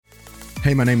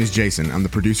Hey, my name is Jason. I'm the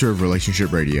producer of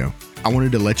Relationship Radio. I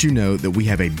wanted to let you know that we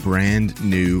have a brand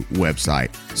new website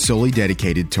solely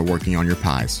dedicated to working on your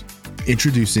pies.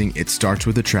 Introducing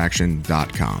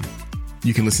itstartswithattraction.com.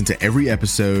 You can listen to every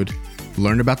episode,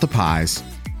 learn about the pies,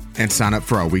 and sign up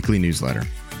for our weekly newsletter.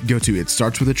 Go to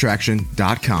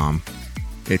itstartswithattraction.com.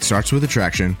 It starts with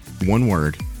attraction, one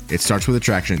word,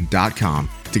 itstartswithattraction.com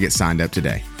to get signed up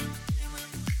today.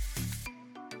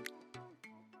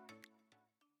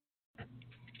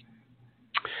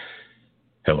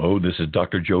 Hello, this is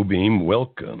Dr. Joe Beam.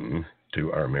 Welcome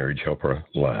to our Marriage Helper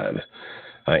Live.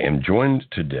 I am joined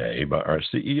today by our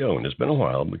CEO, and it's been a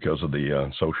while because of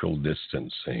the social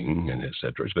distancing and et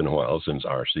cetera. It's been a while since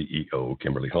our CEO,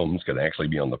 Kimberly Holmes, could actually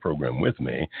be on the program with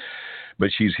me,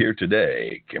 but she's here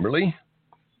today. Kimberly?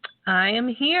 I am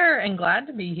here and glad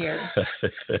to be here,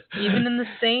 even in the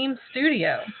same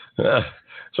studio.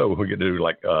 So we get to do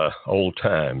like old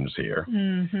times here.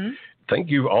 Mm-hmm. Thank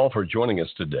you all for joining us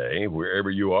today,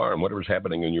 wherever you are and whatever's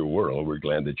happening in your world. We're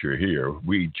glad that you're here.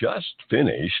 We just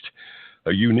finished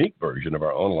a unique version of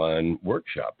our online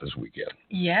workshop this weekend.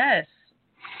 Yes.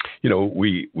 You know,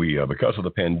 we because of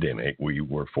the pandemic, we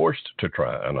were forced to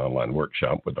try an online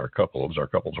workshop with our couples. Our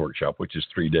couples workshop, which is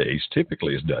 3 days,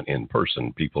 typically is done in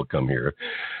person. People come here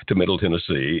to Middle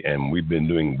Tennessee, and we've been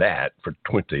doing that for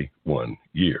 21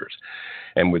 years,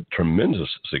 and with tremendous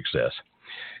success.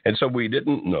 And so we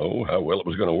didn't know how well it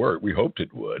was going to work. We hoped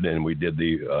it would, and we did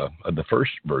the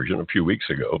first version a few weeks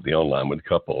ago, the online with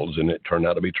couples, and it turned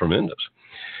out to be tremendous.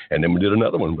 And then we did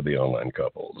another one with the online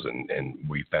couples, and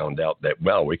we found out that,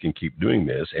 well, we can keep doing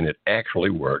this, and it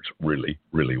actually works really,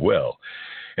 really well.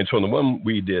 And so in the one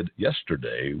we did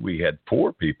yesterday, we had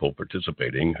 4 people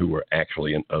participating who were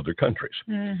actually in other countries.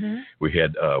 Mm-hmm. We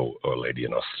had a lady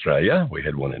in Australia, we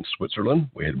had one in Switzerland,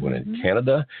 we had one in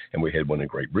Canada, and we had one in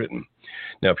Great Britain.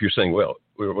 Now, if you're saying, well,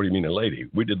 what do you mean a lady?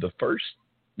 We did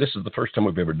this is the first time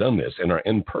we've ever done this. In our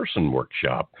in-person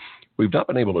workshop, we've not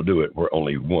been able to do it where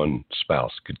only one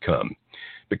spouse could come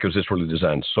because it's really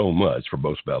designed so much for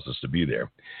both spouses to be there.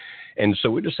 And so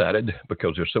we decided,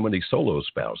 because there's so many solo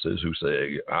spouses who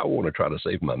say, I want to try to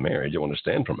save my marriage, I want to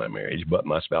stand for my marriage, but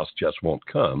my spouse just won't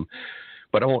come.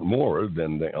 But I want more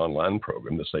than the online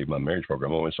program, the Save My Marriage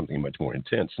program. I want something much more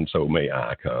intense. And so may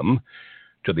I come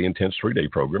to the intense 3-day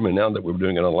program. And now that we're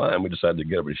doing it online, we decided to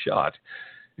give it a shot.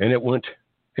 And it went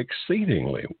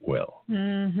exceedingly well.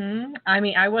 Mm-hmm. I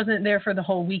mean, I wasn't there for the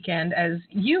whole weekend as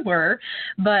you were,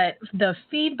 but the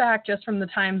feedback just from the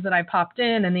times that I popped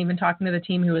in and even talking to the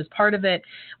team who was part of it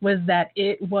was that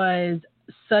it was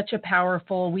such a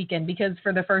powerful weekend because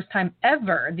for the first time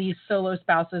ever, these solo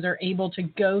spouses are able to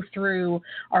go through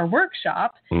our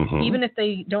workshop. Mm-hmm. Even if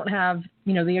they don't have,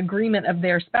 the agreement of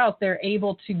their spouse, they're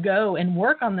able to go and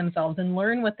work on themselves and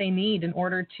learn what they need in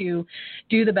order to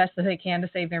do the best that they can to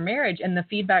save their marriage. And the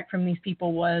feedback from these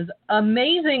people was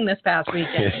amazing this past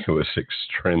weekend. It was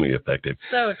extremely effective.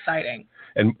 So exciting.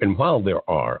 And while there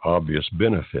are obvious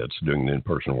benefits doing the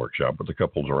in-person workshop where the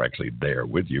couples are actually there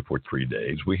with you for 3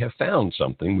 days, we have found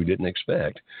something we didn't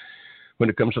expect when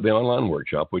it comes to the online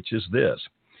workshop, which is this.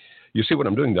 You see, when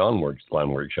I'm doing the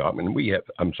online workshop, and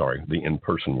the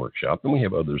in-person workshop, and we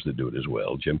have others that do it as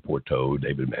well, Jim Porto,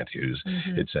 David Matthews,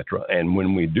 et cetera. And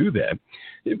when we do that,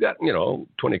 you've got,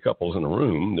 20 couples in a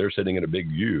room. They're sitting in a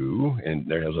big U, and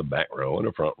there has a back row and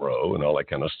a front row and all that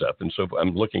kind of stuff. And so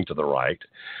I'm looking to the right,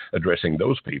 addressing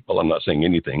those people. I'm not saying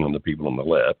anything on the people on the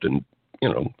left. And,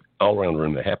 all around the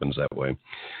room that happens that way.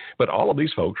 But all of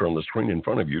these folks are on the screen in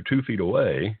front of you 2 feet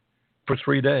away for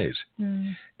 3 days.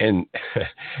 And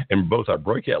both our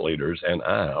breakout leaders and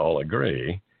I all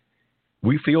agree,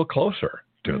 we feel closer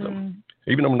to them.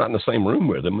 Even though we're not in the same room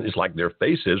with them, it's like their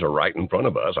faces are right in front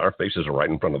of us. Our faces are right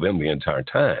in front of them the entire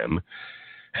time.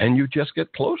 And you just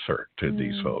get closer to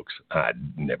these folks. I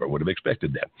never would have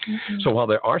expected that. So while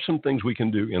there are some things we can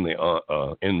do in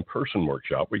the in-person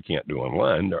workshop we can't do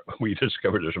online, we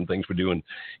discovered there's some things we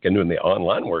can do in the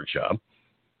online workshop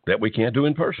that we can't do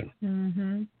in person.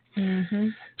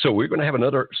 So we're going to have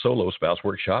another solo spouse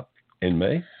workshop in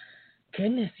May.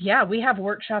 Goodness, yeah, we have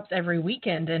workshops every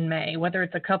weekend in May, whether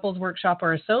it's a couples workshop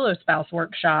or a solo spouse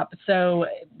workshop. So,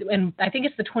 and I think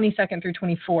it's the 22nd through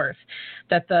 24th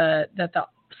that the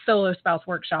solo spouse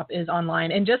workshop is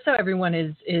online. And just so everyone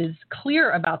is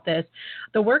clear about this,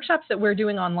 the workshops that we're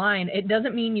doing online, it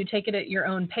doesn't mean you take it at your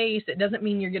own pace. It doesn't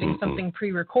mean you're getting something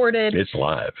pre-recorded. It's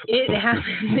live. It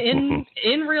happens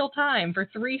in real time for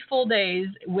 3 full days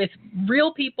with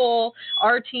real people,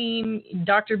 our team,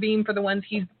 Dr. Beam for the ones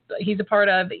he's a part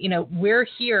of. We're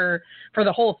here for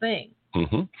the whole thing.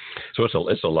 Mm-hmm. So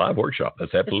it's a live workshop.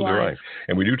 That's absolutely right.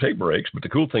 And we do take breaks, but the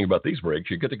cool thing about these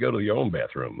breaks, you get to go to your own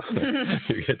bathroom.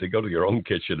 You get to go to your own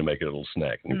kitchen and make a little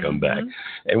snack and come back.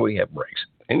 And we have breaks.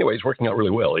 Anyway, it's working out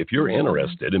really well. If you're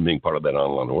interested in being part of that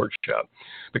online workshop,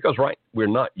 because we're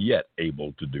not yet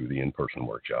able to do the in-person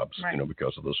workshops,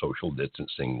 because of the social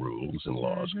distancing rules and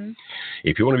laws.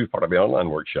 If you want to be part of the online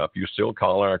workshop, you still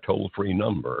call our toll-free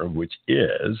number, which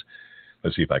is,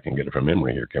 let's see if I can get it from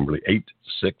memory here, Kimberly,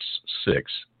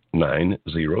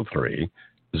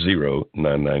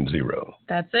 866-903-0990.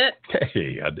 That's it.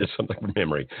 Hey, I did something from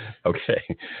memory. Okay.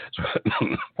 So,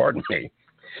 pardon me.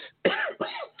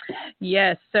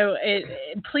 Yes. So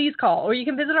please call, or you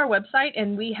can visit our website,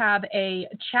 and we have a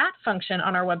chat function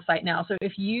on our website now. So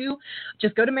if you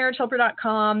just go to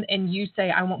marriagehelper.com and you say,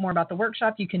 I want more about the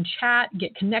workshop, you can chat,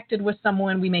 get connected with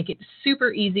someone. We make it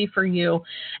super easy for you.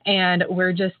 And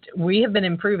we have been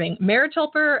improving. Marriage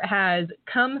Helper has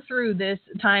come through this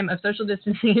time of social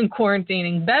distancing and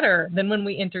quarantining better than when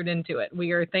we entered into it.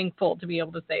 We are thankful to be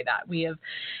able to say that. We have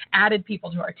added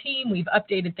people to our team. We've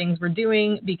updated things we're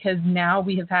doing because now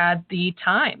we have had the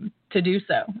time to do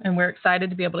so. And we're excited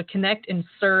to be able to connect and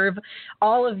serve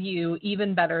all of you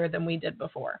even better than we did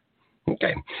before.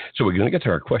 Okay. So we're going to get to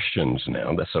our questions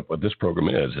now. That's what this program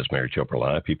is. It's Marriage Helper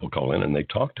Live. People call in and they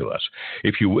talk to us.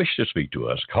 If you wish to speak to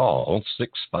us, call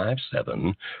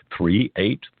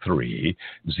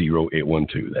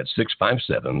 657-383-0812. That's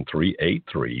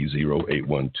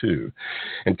 657-383-0812.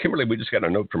 And Kimberly, we just got a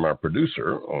note from our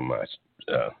producer on my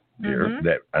here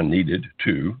that I needed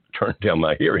to turn down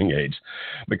my hearing aids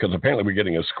because apparently we're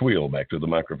getting a squeal back to the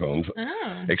microphones,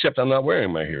 except I'm not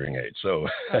wearing my hearing aids. So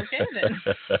okay, then.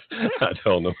 I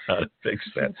don't know how to fix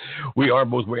that. We are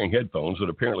both wearing headphones, but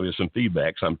apparently there's some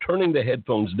feedback. So I'm turning the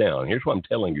headphones down. Here's why I'm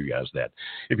telling you guys that.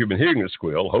 If you've been hearing the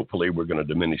squeal, hopefully we're going to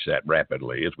diminish that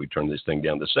rapidly as we turn this thing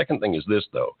down. The second thing is this,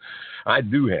 though. I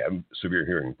do have severe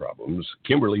hearing problems.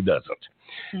 Kimberly doesn't.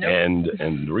 Nope. And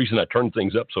the reason I turn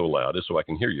things up so loud is so I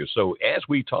can hear you. So as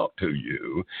we talk to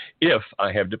you, if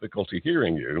I have difficulty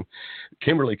hearing you,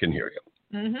 Kimberly can hear you.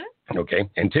 Okay.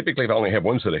 And typically, if I only have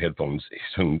one set of headphones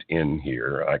tuned in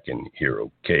here, I can hear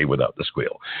okay without the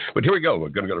squeal. But here we go. We're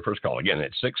going to go to first call again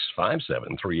at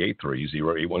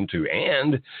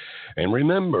 657-383-0812. And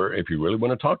remember, if you really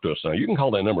want to talk to us now, you can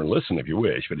call that number and listen if you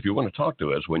wish. But if you want to talk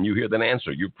to us, when you hear that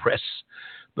answer, you press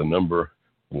the number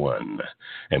 1.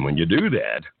 And when you do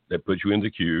that, that puts you in the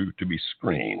queue to be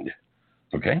screened.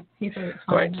 Okay?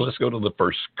 All right, so let's go to the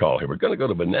first call here. We're going to go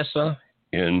to Vanessa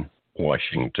in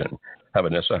Washington. Hi,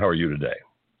 Vanessa. How are you today?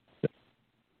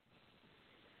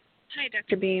 Hi,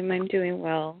 Dr. Beam. I'm doing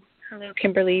well. Hello,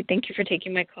 Kimberly. Thank you for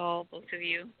taking my call, both of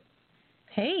you.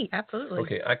 Hey, absolutely.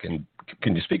 Okay,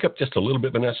 can you speak up just a little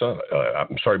bit, Vanessa?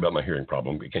 I'm sorry about my hearing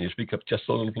problem, but can you speak up just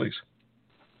a little, please?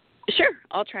 Sure.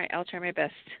 I'll try my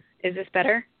best. Is this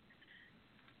better?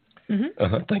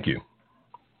 Thank you.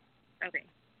 Okay.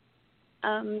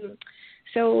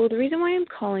 So the reason why I'm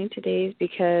calling today is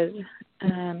because,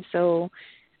 so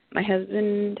my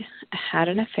husband had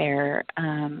an affair.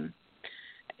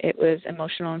 It was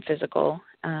emotional and physical.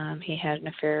 He had an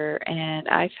affair, and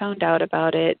I found out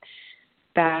about it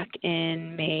back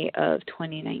in May of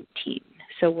 2019.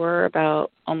 So we're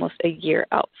about almost a year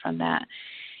out from that.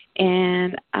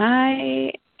 And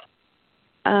I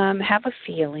have a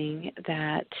feeling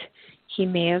that he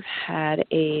may have had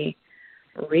a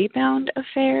rebound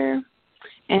affair,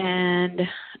 and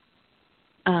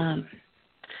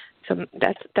so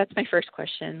that's my first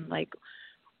question. Like,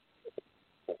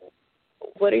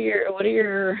 what is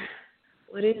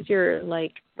your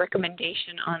like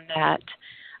recommendation on that,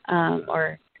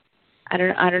 or I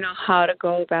don't know how to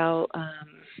go about.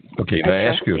 Okay, may I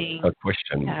ask you a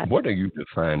question? What are you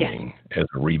defining as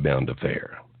a rebound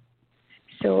affair?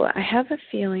 So I have a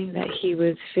feeling that he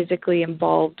was physically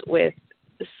involved with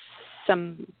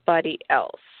somebody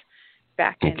else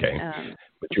back in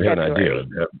but you have an idea.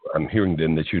 I'm hearing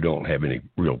then that you don't have any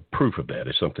real proof of that.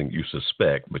 It's something you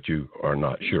suspect, but you are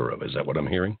not sure of. Is that what I'm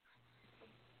hearing?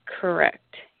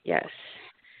 Correct. Yes.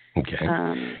 Okay.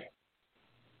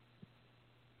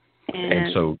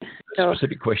 And so the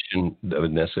specific question,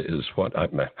 Vanessa, is what? I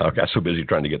got so busy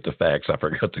trying to get the facts, I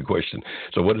forgot the question.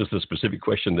 So what is the specific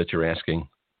question that you're asking?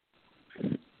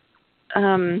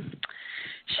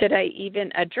 Should I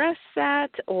even address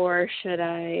that, or should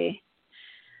I?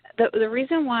 The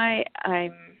reason why I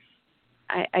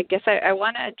guess I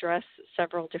want to address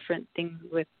several different things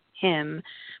with him,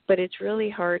 but it's really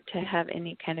hard to have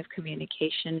any kind of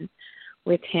communication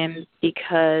with him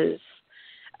because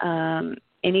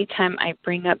anytime I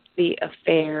bring up the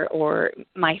affair or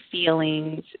my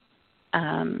feelings,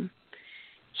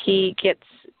 he gets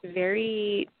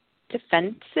very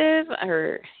defensive,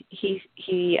 or he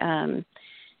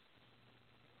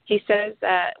says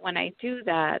that when I do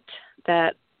that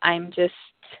I'm just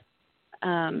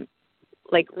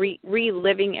like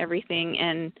reliving everything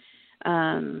and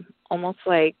almost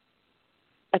like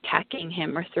attacking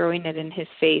him or throwing it in his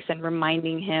face and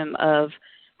reminding him of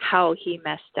how he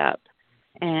messed up.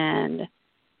 And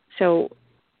so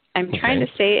I'm trying to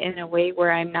say it in a way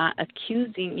where I'm not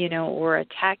accusing, or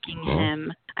attacking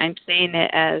him. I'm saying it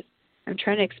as, I'm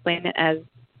trying to explain it as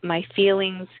my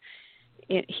feelings.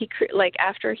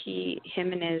 After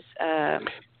him and his.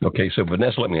 Okay, so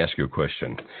Vanessa, let me ask you a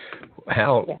question.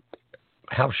 How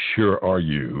sure are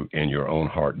you in your own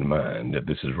heart and mind that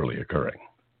this is really occurring?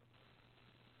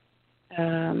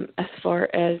 As far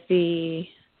as the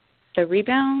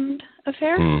rebound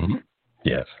affair? Mm-hmm.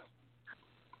 Yes.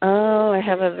 Oh, I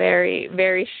have a very,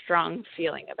 very strong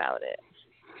feeling about it.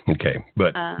 Okay,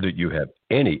 but do you have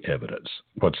any evidence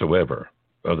whatsoever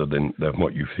other than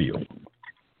what you feel?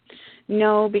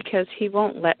 No, because he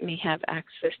won't let me have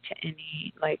access to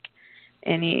any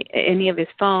of his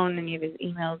phone, any of his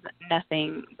emails,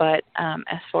 nothing. But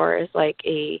as far as like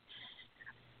a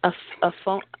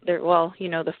phone,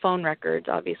 the phone records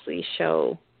obviously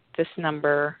show this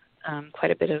number,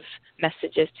 quite a bit of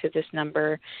messages to this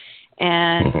number,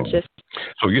 and just.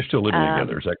 So you're still living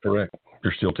together, is that correct?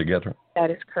 You're still together?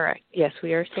 That is correct. Yes,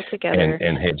 we are still together.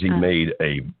 And has he made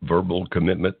a verbal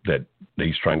commitment that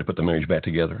he's trying to put the marriage back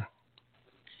together?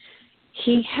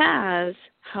 He has.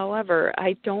 However,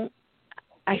 I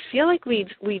feel like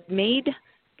we've made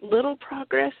little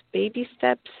progress, baby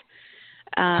steps.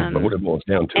 But what it boils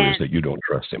down to is that you don't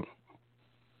trust him.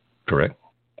 Correct?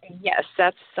 Yes,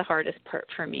 that's the hardest part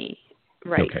for me.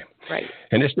 Right. Okay. Right.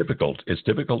 And it's difficult. It's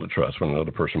difficult to trust when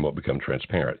another person won't become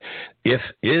transparent. The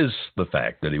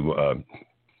fact that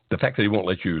he won't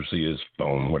let you see his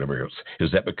phone, whatever else, is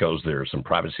that because there are some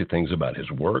privacy things about his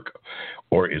work,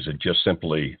 or is it just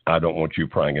simply, I don't want you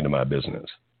prying into my business?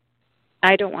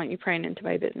 I don't want you prying into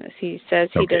my business. He says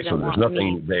he doesn't want me. So there's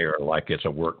nothing there like it's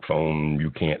a work phone, you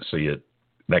can't see it,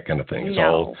 that kind of thing. It's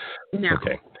No.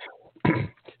 Okay.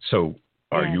 So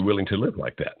are you willing to live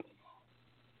like that?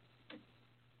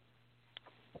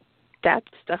 That's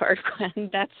the hard one.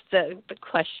 That's the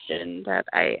question that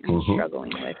I am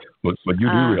struggling with. But you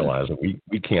do realize that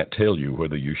we can't tell you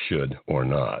whether you should or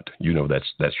not.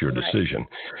 That's your decision.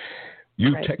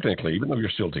 You technically, even though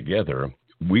you're still together,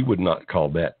 we would not call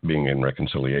that being in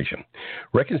reconciliation.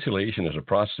 Reconciliation is a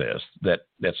process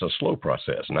that's a slow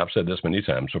process. And I've said this many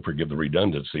times, so forgive the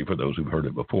redundancy for those who've heard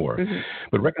it before. Mm-hmm.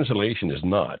 But reconciliation is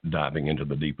not diving into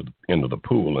the deep end of the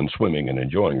pool and swimming and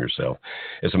enjoying yourself.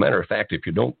 As a matter of fact, if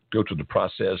you don't go through the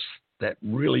process that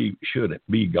really should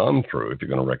be gone through, if you're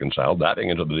going to reconcile, diving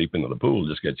into the deep end of the pool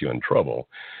just gets you in trouble.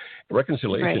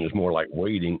 Reconciliation is more like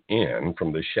wading in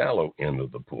from the shallow end of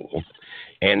the pool.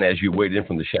 And as you wade in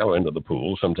from the shallow end of the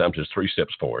pool, sometimes it's 3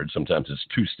 steps forward, sometimes it's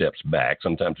 2 steps back,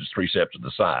 sometimes it's 3 steps to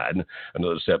the side,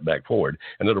 another step back forward.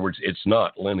 In other words, it's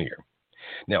not linear.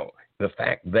 Now, the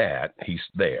fact that he's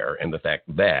there and the fact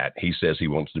that he says he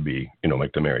wants to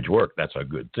make the marriage work, that's a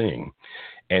good thing.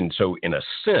 And so in a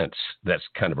sense, that's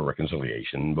kind of a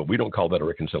reconciliation, but we don't call that a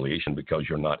reconciliation because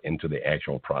you're not into the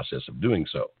actual process of doing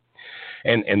so.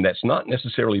 And that's not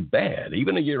necessarily bad.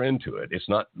 Even a year into it, it's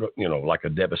not, like a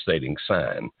devastating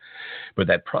sign. But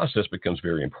that process becomes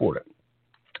very important.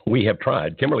 We have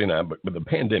tried, Kimberly and I, but the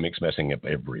pandemic's messing up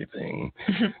everything.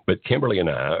 But Kimberly and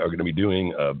I are going to be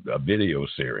doing a video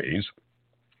series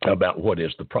about what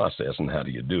is the process and how do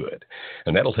you do it.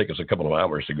 And that'll take us a couple of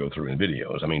hours to go through in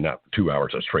videos. I mean, not 2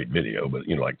 hours of straight video, but,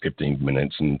 like 15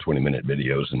 minutes and 20-minute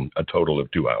videos and a total of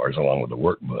 2 hours along with the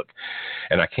workbook.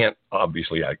 And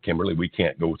Kimberly, we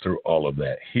can't go through all of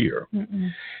that here. Mm-mm.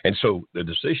 And so the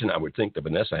decision I would think that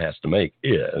Vanessa has to make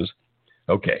is,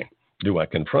 okay, do I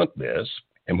confront this?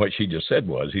 And what she just said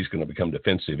was he's going to become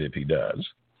defensive if he does,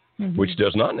 which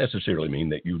does not necessarily mean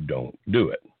that you don't do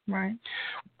it. Right.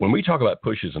 When we talk about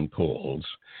pushes and pulls,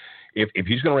 if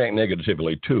he's going to react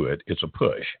negatively to it, it's a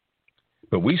push.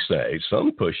 But we say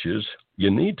some pushes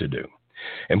you need to do.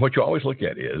 And what you always look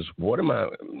at is, what am I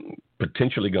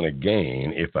potentially going to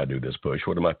gain if I do this push?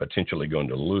 What am I potentially going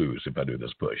to lose if I do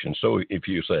this push? And so if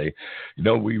you say,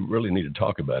 we really need to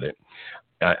talk about it,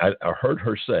 I heard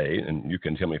her say, and you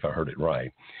can tell me if I heard it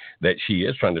right, that she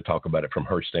is trying to talk about it from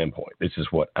her standpoint. This is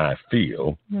what I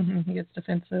feel. Mm-hmm. He gets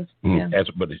defensive. Yeah.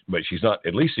 But she's not,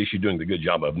 at least she's doing the good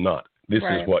job of not. This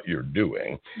is what you're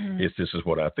doing. Mm-hmm. This is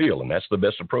what I feel. And that's the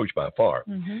best approach by far.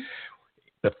 Mm-hmm.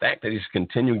 The fact that he's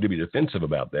continuing to be defensive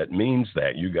about that means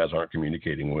that you guys aren't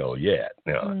communicating well yet.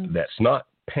 Now, that's not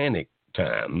panic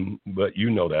time, but you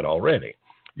know that already.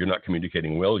 you're not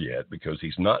communicating well yet because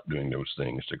he's not doing those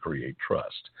things to create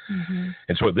trust. Mm-hmm.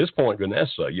 And so at this point,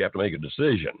 Vanessa, you have to make a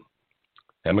decision.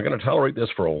 Am I going to tolerate this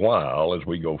for a while as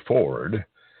we go forward?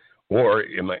 Or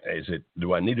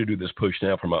do I need to do this push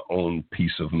now for my own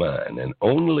peace of mind? And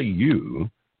only you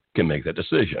can make that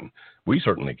decision. We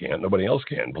certainly can't. Nobody else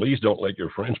can. Please don't let your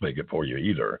friends make it for you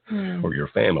either, or your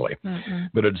family. Mm-mm.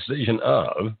 But a decision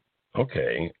of,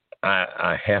 okay,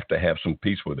 I have to have some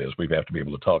peace with this. We have to be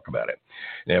able to talk about it.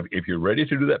 Now, if you're ready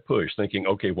to do that push, thinking,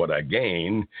 okay, what I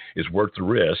gain is worth the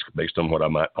risk based on what I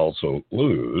might also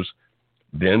lose,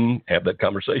 then have that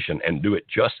conversation and do it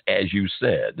just as you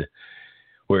said,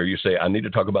 where you say, I need to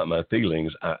talk about my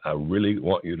feelings. I really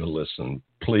want you to listen.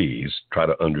 Please try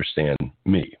to understand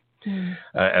me. Mm.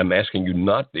 I'm asking you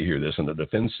not to hear this in a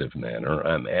defensive manner.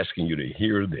 I'm asking you to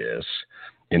hear this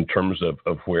in terms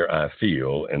of where I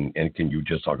feel, and can you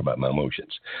just talk about my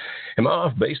emotions? Am I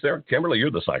off base there? Kimberly,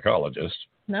 you're the psychologist.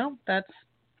 No,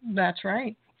 that's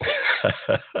right.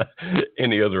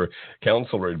 Any other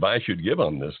counsel or advice you'd give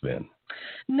on this then?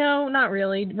 No, not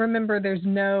really. Remember, there's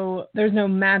no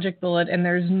magic bullet, and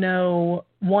there's no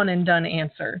one and done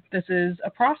answer. This is a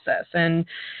process, and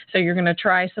so you're going to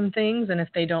try some things, and if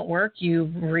they don't work,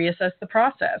 you reassess the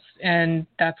process, and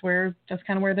that's kind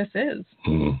of where this is.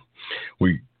 Mm-hmm.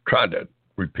 We tried to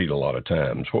repeat a lot of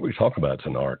times. What we talk about is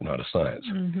an art, not a science.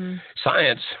 Mm-hmm.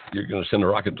 Science, you're going to send a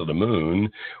rocket to the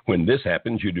moon. When this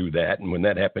happens, you do that, and when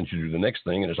that happens, you do the next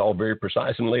thing, and it's all very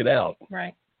precise and laid out.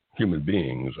 Right. Human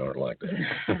beings aren't like that.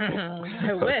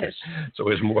 I wish. So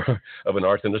it's more of an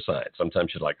art than a science.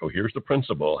 Sometimes you're like, oh, here's the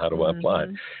principle. How do I apply it?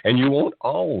 And you won't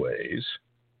always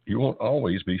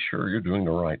be sure you're doing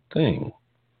the right thing.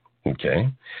 Okay?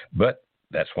 But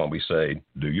that's why we say,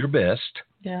 do your best.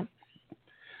 Yeah.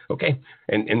 Okay.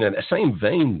 And in that same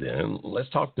vein, then, let's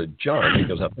talk to John,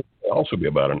 because I think it'll also be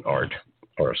about an art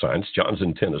or a science. John's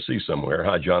in Tennessee somewhere.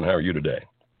 Hi, John. How are you today?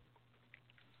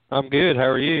 I'm good. How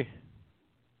are you?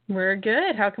 We're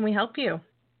good. How can we help you?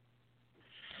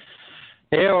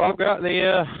 Yeah, well, I've got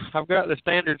the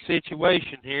standard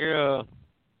situation here.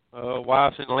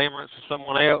 Wife's in limerence with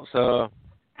someone else,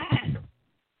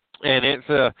 and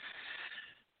it's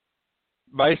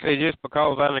basically just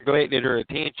because I neglected her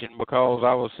attention because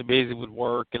I was so busy with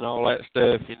work and all that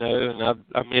stuff, and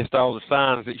I missed all the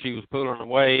signs that she was pulling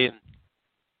away,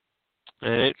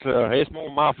 and it's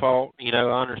more my fault, I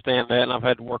understand that, and I've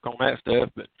had to work on that stuff,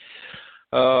 but.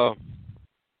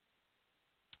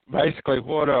 Basically,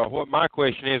 what my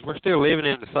question is, we're still living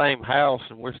in the same house,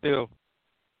 and we're still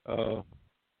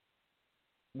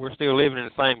living in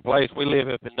the same place. We live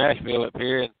up in Nashville up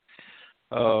here,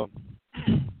 and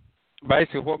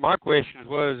basically, what my question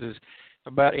is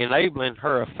about enabling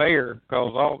her affair,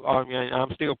 because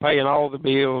I'm still paying all the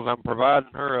bills. I'm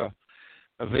providing her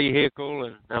a vehicle,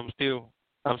 and I'm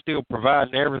still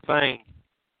providing everything,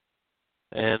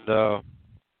 and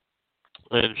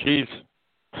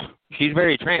she's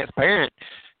very transparent.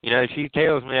 She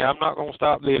tells me I'm not going to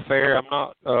stop the affair. I'm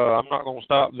not going to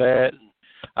stop that. And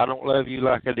I don't love you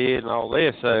like I did, and all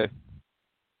this.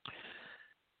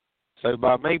 So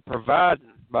by me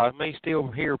still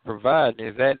here providing,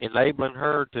 is that enabling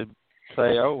her to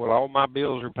say, oh well, all my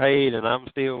bills are paid, and I'm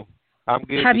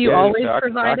good? Have you always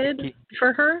provided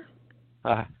for her?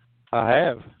 I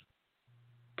have.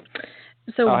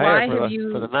 So why have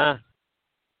you? For the night.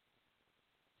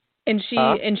 And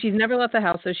she's never left the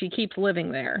house, so she keeps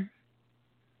living there.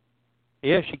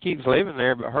 Yeah, she keeps living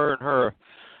there, but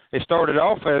it started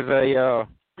off as a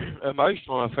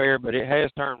emotional affair, but it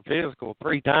has turned physical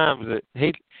 3 times.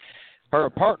 Her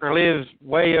partner lives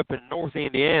way up in North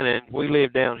Indiana, and we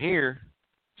live down here,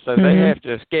 so they have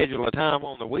to schedule a time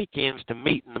on the weekends to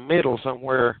meet in the middle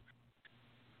somewhere.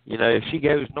 If she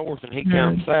goes north and he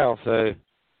comes south, so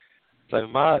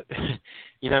my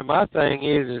my thing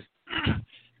is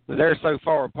they're so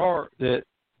far apart that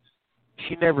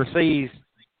she never sees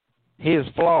his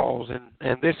flaws,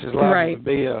 and this is likely to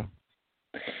be a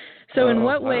So in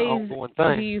what ways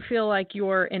do you feel like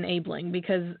you're enabling?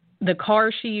 Because the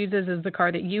car she uses is the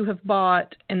car that you have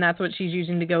bought, and that's what she's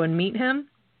using to go and meet him?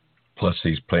 Plus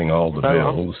he's paying all the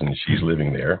bills, and she's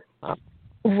living there.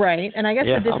 Right, and I guess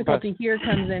the difficulty here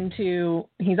comes into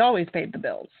he's always paid the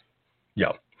bills.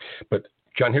 Yeah, but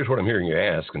John, here's what I'm hearing you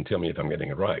ask, and tell me if I'm getting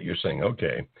it right. You're saying,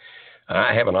 okay,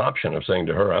 I have an option of saying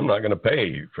to her, I'm not going to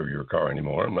pay for your car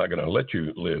anymore. I'm not going to let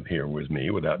you live here with me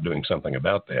without doing something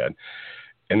about that.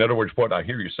 In other words, what I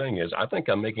hear you saying is, I think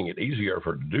I'm making it easier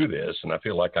for her to do this, and I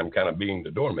feel like I'm kind of being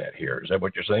the doormat here. Is that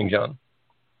what you're saying, John?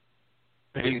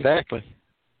 Exactly.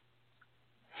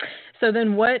 So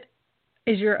then what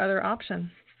is your other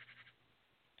option?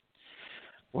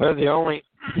 Well, the only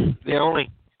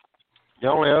the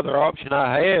only other option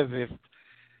I have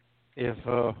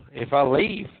if I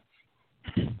leave.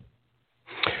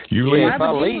 You leave. If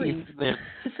I leave, then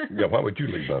yeah. Why would you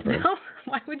leave, my friend? No,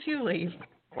 why would you leave?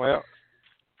 Well,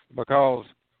 because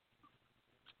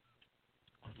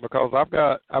I've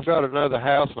got another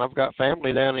house and I've got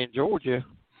family down in Georgia.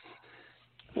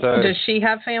 So does she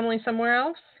have family somewhere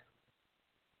else?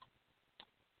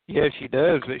 Yeah, she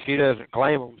does, but she doesn't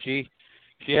claim them. She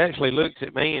actually looks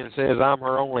at me and says I'm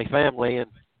her only family,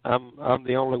 and I'm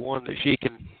the only one that she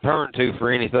can turn to for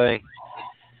anything.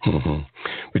 Mm-hmm.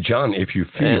 But John, if you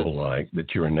feel like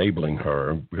that you're enabling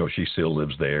her because she still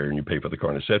lives there and you pay for the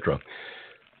car, etc.,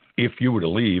 if you were to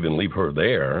leave and leave her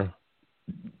there,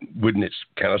 wouldn't it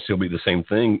kind of still be the same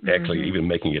thing? Actually, Mm-hmm. even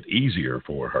making it easier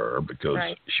for her because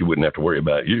she wouldn't have to worry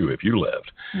about you if you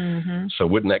left. Mm-hmm. So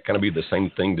wouldn't that kind of be the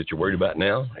same thing that you're worried about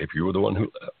now if you were the one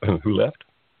who left?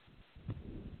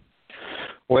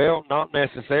 Well, not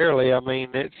necessarily. I mean,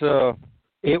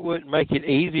 it wouldn't make it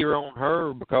easier on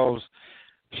her because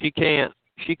she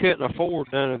couldn't afford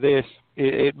none of this.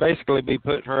 It'd basically be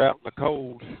putting her out in the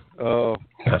cold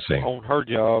I see. On her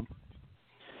job.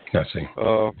 I see.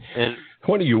 And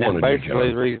what do you want to do,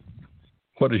 John?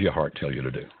 What does your heart tell you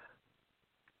to do?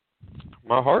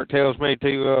 My heart tells me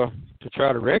to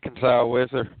try to reconcile with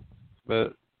her,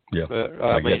 but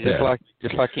I mean,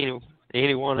 just like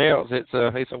anyone else, it's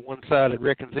a one-sided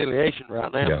reconciliation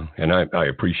right now. Yeah, and I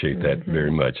appreciate that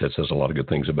very much. That says a lot of good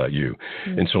things about you.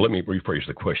 Mm-hmm. And so let me rephrase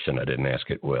the question. I didn't ask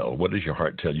it well. What does your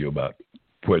heart tell you about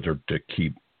whether to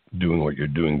keep doing what you're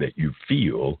doing that you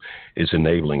feel is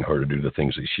enabling her to do the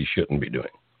things that she shouldn't be doing?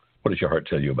 What does your heart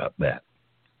tell you about that?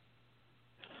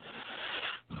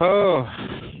 Oh,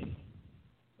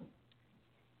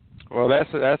 well,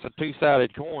 that's a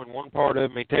two-sided coin. One part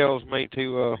of me tells me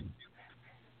to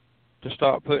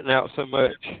stop putting out so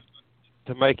much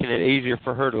to making it easier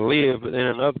for her to live, but then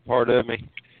another part of me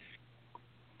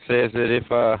says that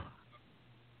if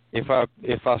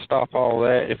I stop all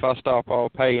that, if I stop all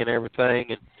paying everything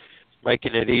and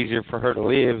making it easier for her to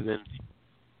live, then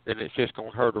it's just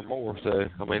going to hurt her more. So,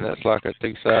 I mean, that's like a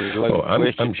two-sided loaded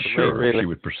question. I'm sure really. She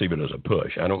would perceive it as a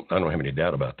push. I don't have any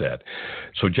doubt about that.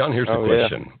 So, John, here's the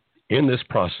question. Yeah. In this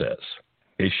process,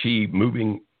 is she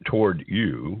moving toward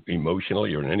you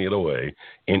emotionally or in any other way,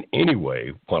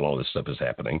 while all this stuff is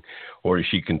happening, or is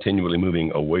she continually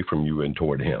moving away from you and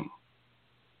toward him?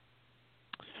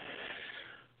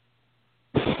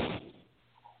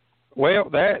 Well,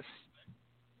 that's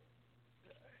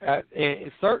at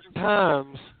certain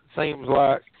times seems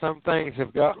like some things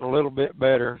have gotten a little bit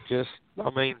better. Just, I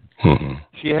mean,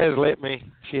 she has let me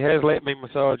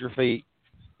massage her feet,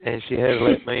 and she has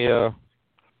let me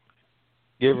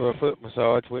give her a foot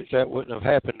massage, which that wouldn't have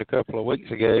happened a couple of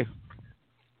weeks ago.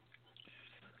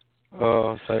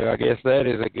 So I guess that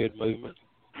is a good movement.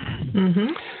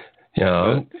 Mm-hmm.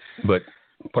 Yeah, but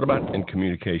what about in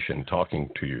communication, talking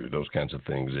to you, those kinds of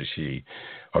things?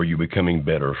 Are you becoming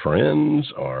better friends,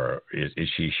 or is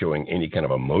she showing any kind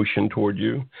of emotion toward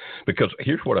you? Because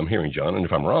here's what I'm hearing, John, and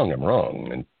if I'm wrong, I'm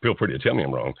wrong, and feel free to tell me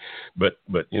I'm wrong. But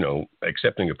you know,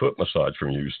 accepting a foot massage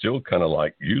from you is still kind of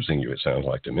like using you, it sounds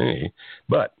like to me.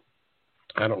 But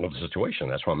I don't know the situation.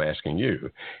 That's why I'm asking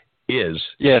you. Is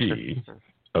she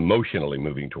emotionally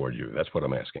moving toward you? That's what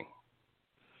I'm asking.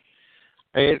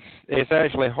 It's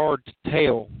actually hard to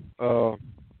tell.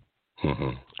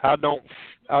 I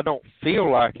don't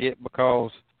feel like it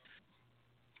because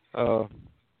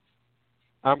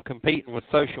I'm competing with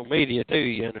social media too.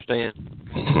 You understand?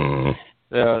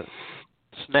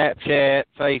 Snapchat,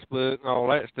 Facebook, and all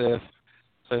that stuff.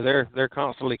 So they're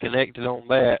constantly connected on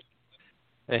that.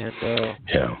 And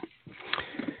yeah.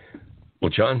 Well,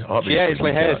 John, obviously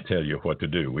we cannot tell you what to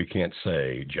do. We can't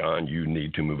say, John, you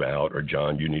need to move out, or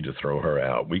John, you need to throw her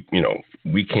out. We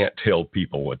can't tell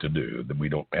people what to do. That we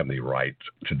don't have the right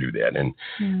to do that, and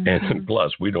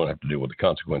plus we don't have to deal with the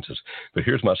consequences. But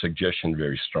here's my suggestion,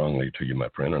 very strongly to you, my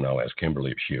friend, and I'll ask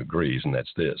Kimberly if she agrees, and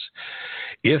that's this: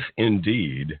 if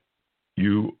indeed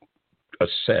you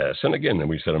assess, and again,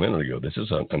 we said a minute ago, this is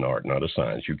an art, not a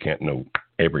science. You can't know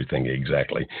everything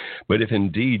exactly. But if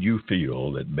indeed you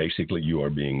feel that basically you are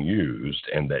being used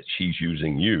and that she's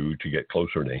using you to get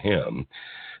closer to him,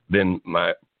 then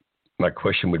my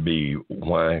question would be,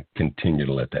 why continue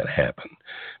to let that happen?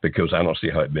 Because I don't see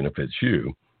how it benefits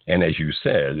you. And as you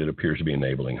said, it appears to be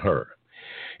enabling her.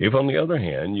 If, on the other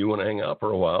hand, you want to hang out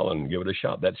for a while and give it a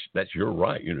shot, that's your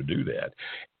right, to do that.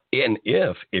 And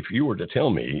if you were to tell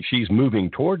me she's moving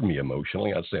toward me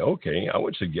emotionally, I'd say, okay, I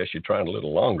would suggest you try it a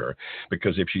little longer,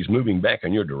 because if she's moving back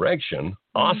in your direction,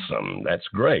 awesome, that's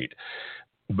great.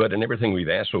 But in everything we've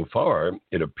asked so far,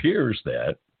 it appears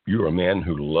that You're a man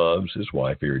who loves his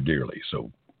wife very dearly,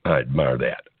 so I admire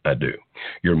that. I do.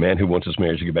 You're a man who wants his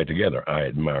marriage to get back together. I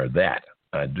admire that.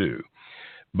 I do.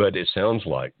 But it sounds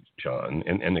like, John,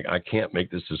 and I can't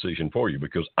make this decision for you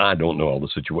because I don't know all the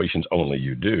situations, only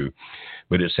you do.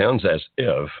 But it sounds as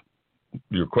if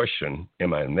your question,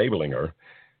 am I enabling her?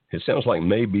 It sounds like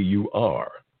maybe you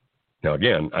are. Now,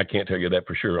 again, I can't tell you that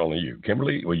for sure, only you.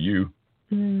 Kimberly, will you?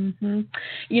 Mm-hmm.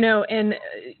 You know, and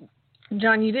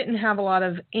John, you didn't have a lot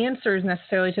of answers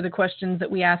necessarily to the questions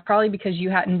that we asked, probably because you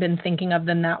hadn't been thinking of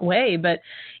them that way. But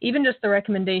even just the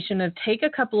recommendation of take a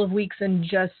couple of weeks and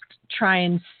just try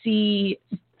and see,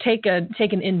 take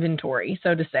an inventory,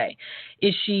 so to say.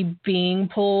 Is she being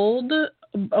pulled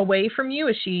away from you?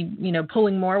 Is she,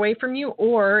 pulling more away from you?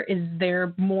 Or is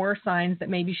there more signs that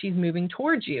maybe she's moving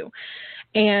towards you?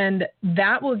 And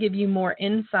that will give you more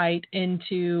insight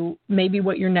into maybe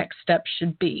what your next steps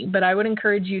should be. But I would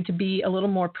encourage you to be a little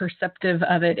more perceptive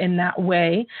of it in that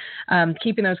way,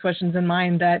 keeping those questions in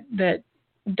mind that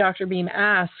Dr. Beam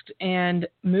asked, and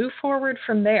move forward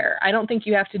from there. I don't think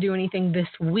you have to do anything this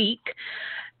week,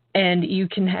 and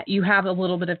you have a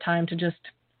little bit of time to just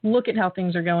look at how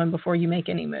things are going before you make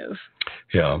any move.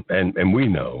 Yeah, and we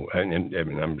know, and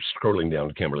I'm scrolling down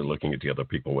to Kimberly, looking at the other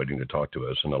people waiting to talk to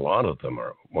us, and a lot of them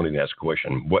are wanting to ask a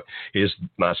question, what is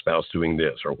my spouse doing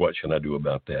this, or what should I do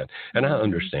about that? And I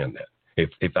understand that.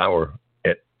 If I were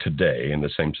at today in the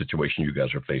same situation you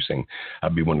guys are facing,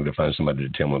 I'd be wanting to find somebody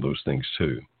to tell me those things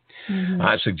too. Mm-hmm.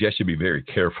 I suggest you be very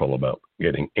careful about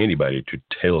getting anybody to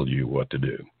tell you what to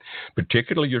do,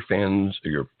 particularly your fans,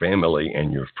 your family,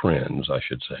 and your friends, I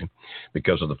should say,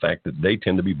 because of the fact that they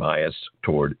tend to be biased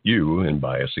toward you and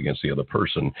biased against the other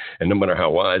person. And no matter how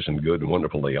wise and good and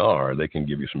wonderful they are, they can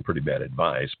give you some pretty bad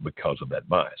advice because of that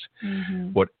bias. Mm-hmm.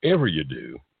 Whatever you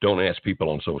do, don't ask people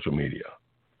on social media.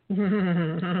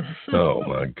 Oh,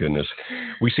 my goodness.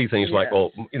 We see things like,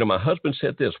 well, my husband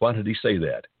said this. Why did he say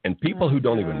that? And people who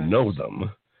don't even know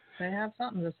them, they have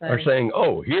something to say, are saying,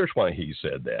 oh, here's why he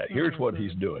said that. Here's what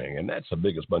he's doing. And that's the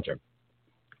biggest bunch of,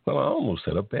 well, I almost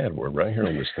said a bad word right here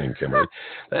on this thing, Kimberly.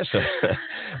 Let's use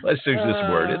this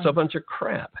word. It's a bunch of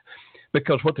crap.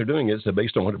 Because what they're doing is they're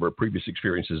based on whatever previous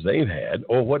experiences they've had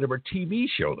or whatever TV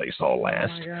show they saw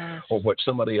last or what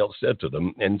somebody else said to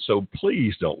them. And so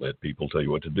please don't let people tell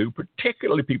you what to do,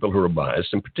 particularly people who are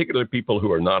biased and particularly people who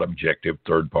are not objective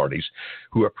third parties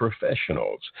who are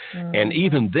professionals. Mm-hmm. And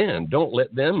even then, don't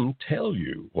let them tell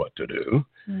you what to do.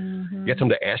 Mm-hmm. Get them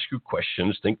to ask you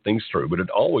questions, think things through, but it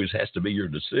always has to be your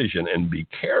decision. And be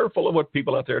careful of what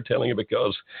people out there are telling you,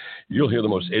 because you'll hear the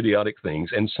most idiotic things.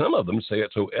 And some of them say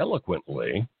it so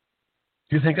eloquently,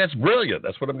 you think that's brilliant.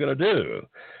 That's what I'm going to do.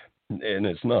 And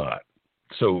it's not.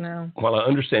 So while I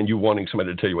understand you wanting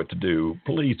somebody to tell you what to do,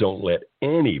 please don't let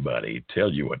anybody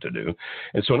tell you what to do.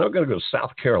 And so now I'm going to go to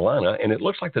South Carolina, and it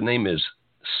looks like the name is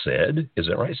Ced. Is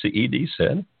that right? C-E-D,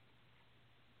 Ced?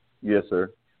 Yes, sir.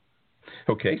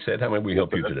 Okay, Ced, how may we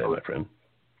help you today, my friend?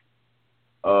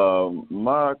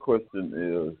 My question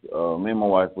is, me and my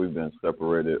wife, we've been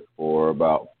separated for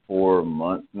about 4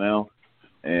 months now,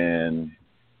 and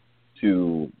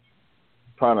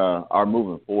our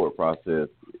moving forward process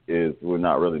is we're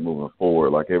not really moving forward.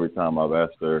 Like every time I've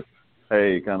asked her,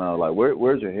 hey, kind of like,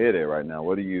 where's your head at right now?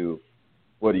 What do you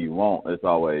want? It's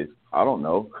always, I don't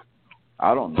know.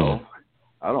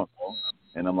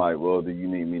 And I'm like, well, do you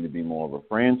need me to be more of a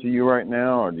friend to you right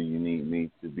now, or do you need me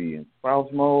to be in spouse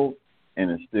mode?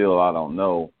 And it's still, I don't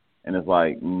know. And it's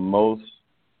like most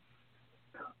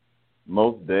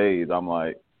days I'm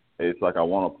like, it's like I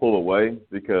want to pull away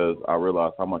because I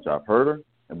realize how much I've hurt her.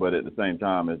 But at the same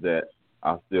time is that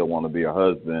I still want to be a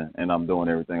husband, and I'm doing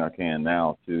everything I can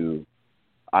now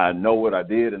I know what I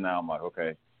did, and now I'm like,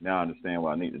 okay, now I understand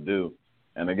what I need to do.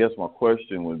 And I guess my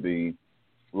question would be,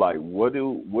 like, what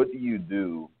do you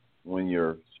do when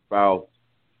your spouse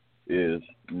is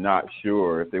not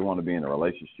sure if they want to be in a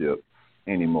relationship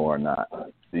anymore or not?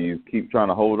 Do you keep trying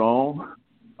to hold on,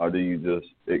 or do you just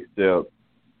accept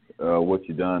what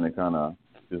you've done and kind of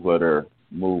just let her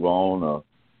move on,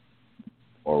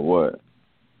 or what?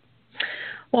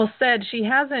 Well, she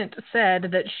hasn't said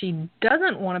that she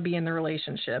doesn't want to be in the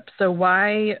relationship. So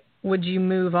why would you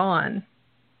move on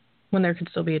when there could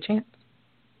still be a chance?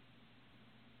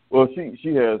 Well,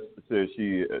 she has said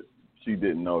she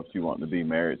didn't know if she wanted to be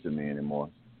married to me anymore.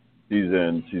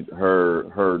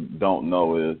 Her don't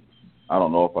know is, I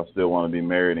don't know if I still want to be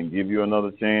married and give you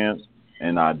another chance,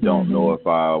 and I don't know if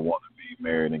I want to be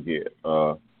married and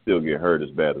still get hurt as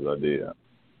bad as I did.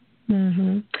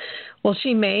 Mm-hmm. Well,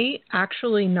 she may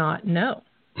actually not know.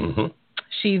 Mm-hmm.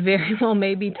 She very well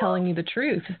may be telling you the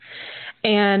truth.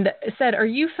 And Ced, are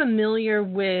you familiar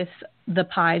with the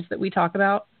pies that we talk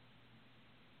about?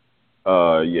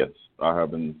 Yes, I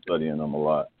have been studying them a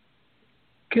lot.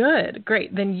 Good,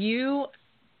 great. Then you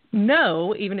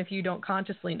know, even if you don't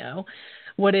consciously know,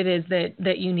 what it is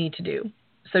that you need to do.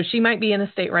 So she might be in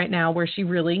a state right now where she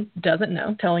really doesn't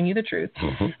know, telling you the truth.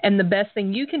 Mm-hmm. And the best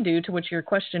thing you can do, to which your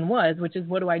question was, which is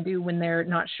what do I do when they're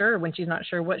not sure, when she's not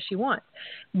sure what she wants?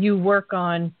 You work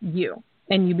on you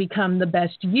and you become the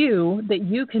best you that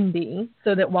you can be,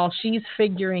 so that while she's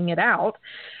figuring it out,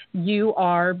 you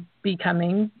are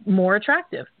becoming more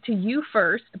attractive to you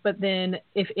first, but then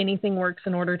if anything works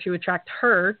in order to attract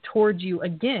her towards you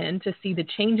again, to see the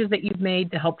changes that you've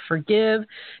made, to help forgive, to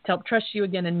help trust you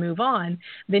again and move on,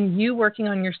 then you working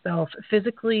on yourself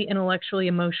physically, intellectually,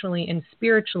 emotionally, and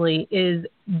spiritually is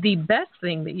the best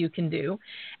thing that you can do.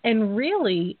 And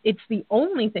really, it's the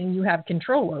only thing you have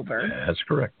control over. That's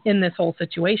correct. In this whole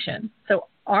situation. So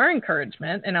our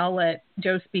encouragement, and I'll let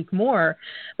Joe speak more,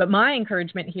 but my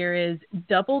encouragement here is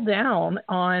double down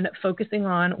on focusing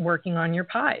on working on your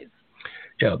pies.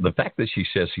 Yeah, the fact that she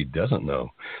says she doesn't know,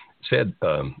 said,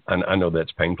 I know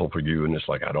that's painful for you, and it's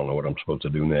like, I don't know what I'm supposed to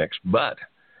do next. But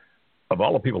of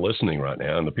all the people listening right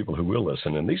now and the people who will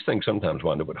listen, and these things sometimes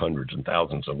wind up with hundreds and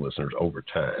thousands of listeners over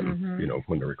time,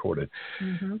 when they're recorded,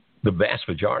 the vast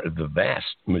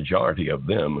majority of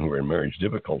them who are in marriage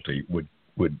difficulty would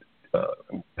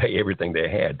pay everything they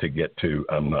had to get to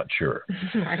I'm not sure.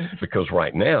 Right. Because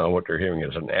right now what they're hearing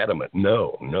is an adamant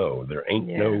no, there ain't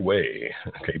no way.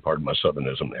 Okay, pardon my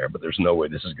southernism there, but there's no way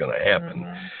this is going to happen.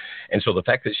 And so the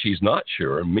fact that she's not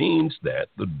sure means that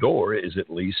the door is at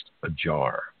least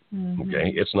ajar.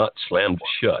 Okay, it's not slammed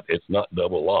shut. It's not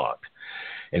double locked.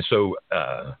 And so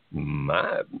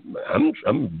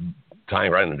I'm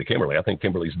tying right into Kimberly. I think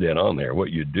Kimberly's dead on there.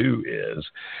 What you do is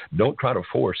don't try to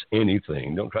force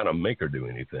anything. Don't try to make her do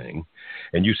anything.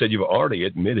 And you said you've already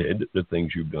admitted the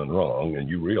things you've done wrong and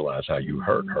you realize how you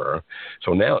hurt her.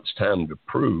 So now it's time to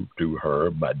prove to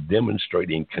her by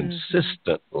demonstrating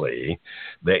consistently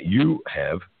that you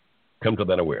have come to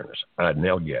that awareness. I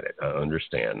now get it. I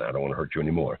understand. I don't want to hurt you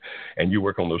anymore. And you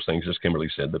work on those things, as Kimberly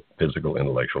said, the physical,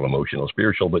 intellectual, emotional,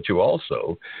 spiritual, but you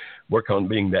also work on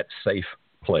being that safe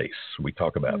place we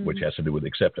talk about, which has to do with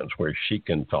acceptance, where she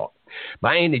can talk.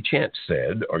 By any chance,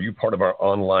 said, are you part of our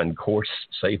online course,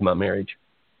 Save My Marriage?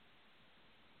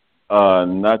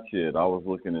 Not yet. I was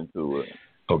looking into it.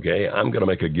 Okay, I'm going to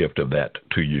make a gift of that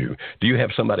to you. Do you have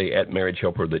somebody at Marriage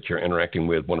Helper that you're interacting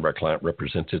with, one of our client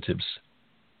representatives?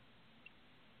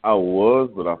 I was,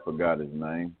 but I forgot his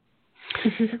name.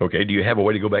 Okay, do you have a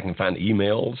way to go back and find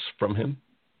emails from him?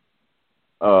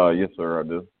 Yes, sir, I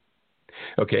do.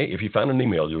 Okay, if you find an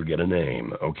email, you'll get a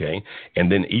name, okay?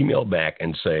 And then email back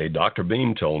and say, Dr.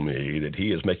 Beam told me that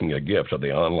he is making a gift of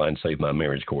the online Save My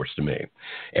Marriage course to me.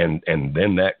 And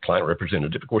then that client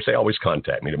representative, of course, they always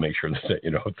contact me to make sure that,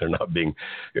 they're not being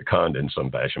conned in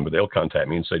some fashion, but they'll contact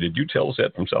me and say, did you tell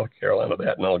Seth from South Carolina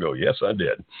that? And I'll go, yes, I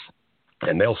did.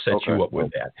 And they'll set you up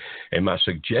with that. And my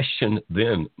suggestion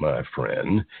then, my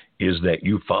friend, is that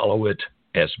you follow it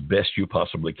as best you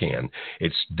possibly can.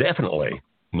 It's definitely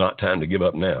not time to give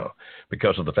up now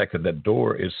because of the fact that that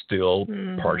door is still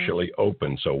partially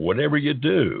open. So whatever you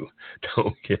do,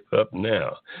 don't give up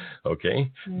now.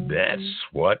 Okay? That's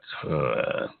what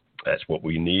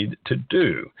we need to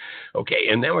do. Okay,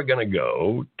 and now we're going to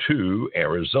go to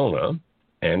Arizona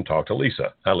and talk to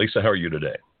Lisa. Hi, Lisa. How are you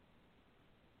today?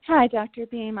 Hi, Dr.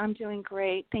 Beam. I'm doing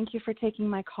great. Thank you for taking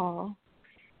my call.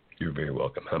 You're very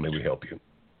welcome. How may we help you?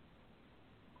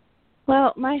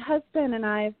 Well, my husband and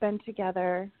I have been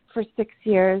together for 6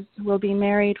 years. We'll be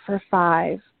married for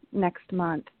 5 next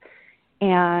month.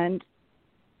 And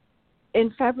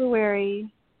in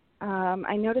February,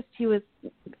 I noticed he was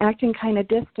acting kind of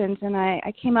distant, and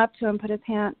I came up to him,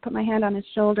 put my hand on his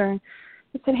shoulder, and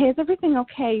I said, "Hey, is everything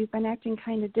okay? You've been acting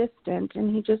kind of distant."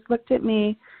 And he just looked at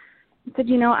me and said,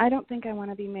 I don't think I want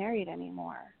to be married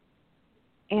anymore.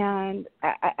 And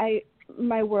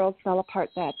my world fell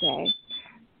apart that day.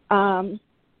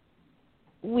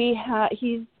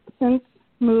 He's since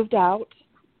moved out,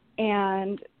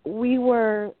 and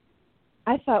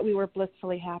I thought we were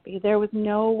blissfully happy. There was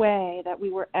no way that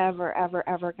we were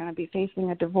ever going to be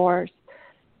facing a divorce.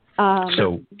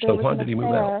 So why did he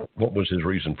move out? What was his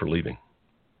reason for leaving?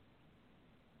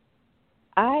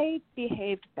 I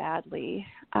behaved badly.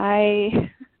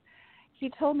 He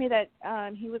told me that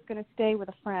he was going to stay with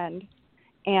a friend,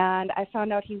 and I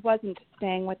found out he wasn't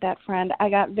staying with that friend. I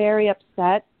got very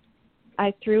upset.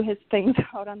 I threw his things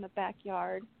out on the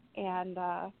backyard, and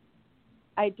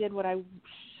I did what I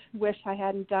wish I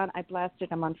hadn't done. I blasted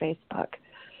him on Facebook.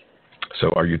 So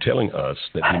are you telling us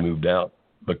that he moved out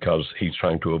because he's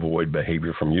trying to avoid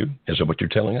behavior from you? Is that what you're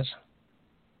telling us?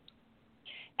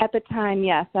 At the time,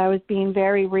 yes. I was being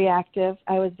very reactive.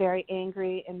 I was very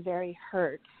angry and very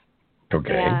hurt.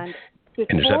 Okay. And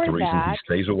is that the reason he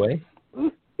stays away?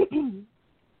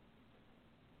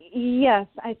 Yes,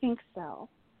 I think so.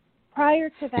 Prior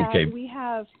to that, we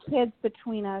have kids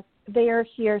between us. They are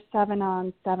here 7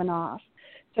 on, 7 off.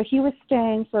 So he was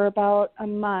staying for about a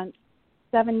month.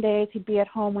 7 days he'd be at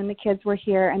home when the kids were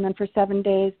here, and then for 7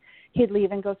 days he'd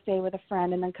leave and go stay with a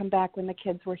friend and then come back when the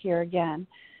kids were here again.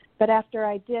 But after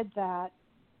I did that,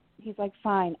 he's like,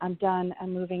 fine, I'm done,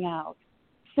 I'm moving out.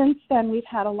 Since then, we've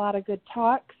had a lot of good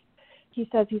talks. He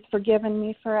says he's forgiven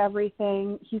me for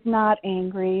everything. He's not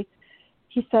angry.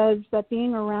 He says that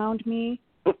being around me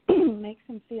makes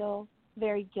him feel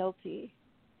very guilty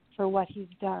for what he's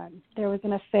done. There was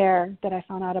an affair that I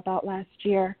found out about last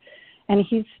year, and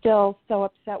he's still so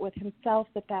upset with himself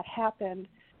that that happened.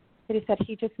 But he said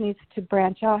he just needs to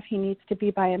branch off. He needs to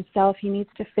be by himself. He needs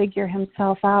to figure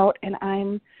himself out, and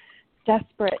I'm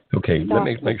desperate. Okay, let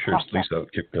me make sure, Lisa,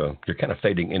 you're kind of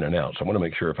fading in and out, so I want to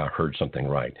make sure if I heard something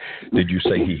right. Did you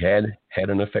say he had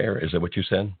an affair? Is that what you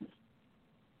said?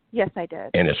 Yes, I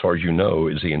did. And as far as you know,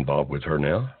 is he involved with her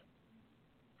now?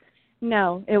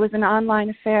 No, it was an online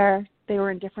affair. They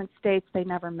were in different states. They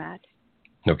never met.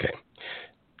 Okay.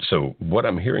 So what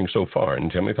I'm hearing so far,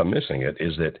 and tell me if I'm missing it,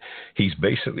 is that he's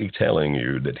basically telling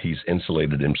you that he's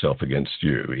insulated himself against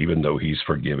you, even though he's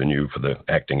forgiven you for the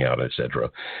acting out, etc.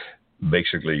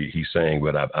 Basically, he's saying,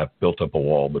 but I've built up a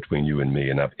wall between you and me,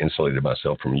 and I've insulated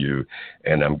myself from you,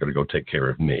 and I'm going to go take care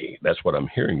of me. That's what I'm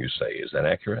hearing you say. Is that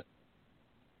accurate?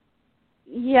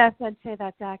 Yes, I'd say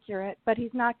that's accurate, but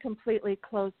he's not completely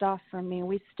closed off from me.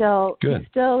 He's still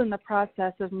in the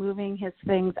process of moving his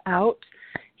things out.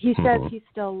 He says he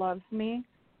still loves me.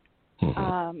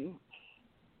 I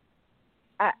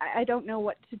don't know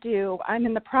what to do. I'm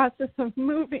in the process of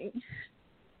moving,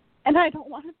 and I don't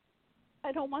want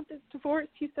this divorce.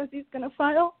 He says he's going to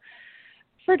file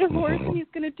for divorce, and he's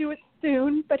going to do it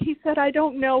soon. But he said, I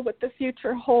don't know what the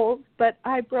future holds, but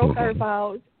I broke our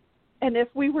vows. And if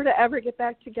we were to ever get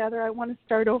back together, I want to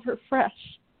start over fresh.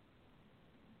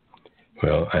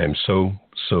 Well, I am so,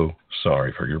 so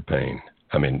sorry for your pain.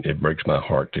 I mean, it breaks my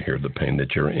heart to hear the pain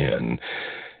that you're in.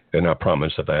 And I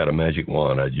promise if I had a magic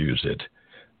wand, I'd use it.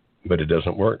 But it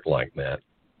doesn't work like that.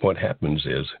 What happens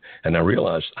is, and I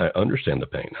realize I understand the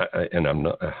pain, I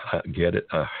get it.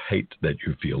 I hate that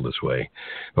you feel this way.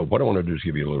 But what I want to do is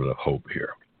give you a little bit of hope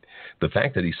here. The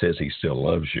fact that he says he still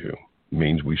loves you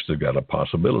means we still got a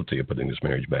possibility of putting this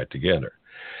marriage back together.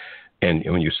 And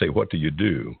when you say, what do you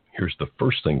do? Here's the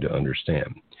first thing to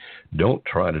understand. Don't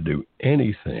try to do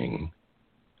anything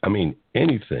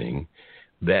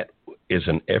that is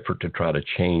an effort to try to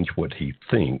change what he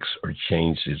thinks or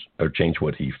change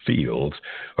what he feels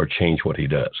or change what he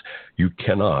does. You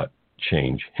cannot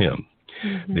change him.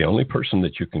 The only person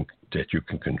that you can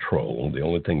control, the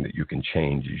only thing that you can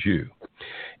change is you.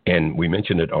 And we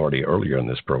mentioned it already earlier in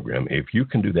this program. If you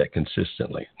can do that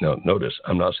consistently, now notice,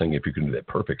 I'm not saying if you can do that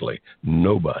perfectly.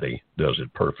 Nobody does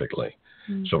it perfectly.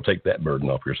 So take that burden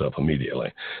off yourself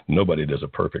immediately. Nobody does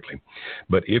it perfectly.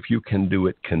 But if you can do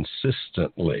it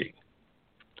consistently,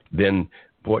 then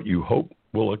what you hope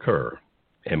will occur,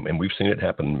 and we've seen it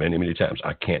happen many, many times.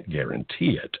 I can't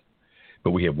guarantee it,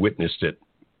 but we have witnessed it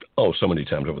so many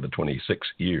times over the 26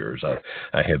 years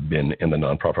I have been in the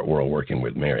nonprofit world working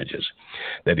with marriages,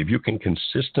 that if you can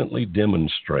consistently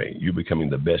demonstrate you becoming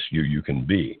the best you can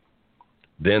be,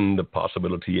 then the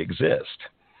possibility exists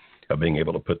of being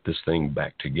able to put this thing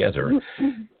back together.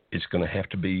 It's going to have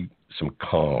to be some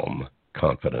calm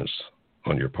confidence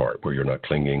on your part, where you're not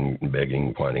clinging,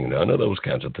 begging, whining, none of those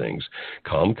kinds of things.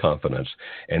 Calm confidence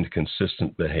and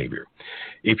consistent behavior.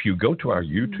 If you go to our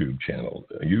YouTube channel,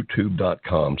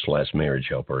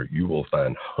 youtube.com/marriagehelper, you will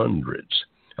find hundreds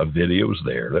of videos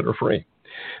there that are free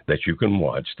that you can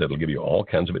watch that'll give you all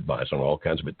kinds of advice on all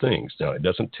kinds of things. Now, it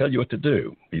doesn't tell you what to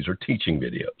do. These are teaching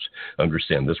videos.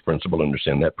 Understand this principle,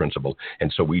 understand that principle. And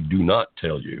so we do not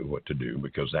tell you what to do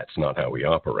because that's not how we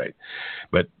operate.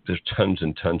 But there's tons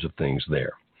and tons of things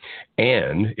there.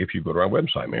 And if you go to our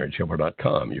website,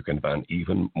 marriagehelper.com, you can find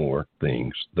even more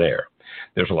things there.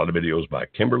 There's a lot of videos by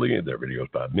Kimberly. There are videos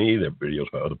by me. There are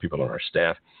videos by other people on our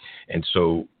staff. And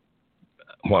so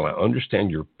while I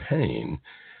understand your pain,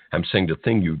 I'm saying the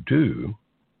thing you do,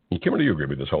 and Kimberly, you agree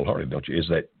with this wholeheartedly, don't you, is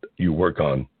that you work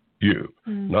on you,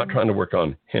 not trying to work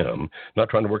on him, not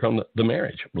trying to work on the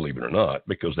marriage, believe it or not,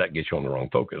 because that gets you on the wrong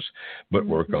focus, but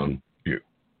work on you.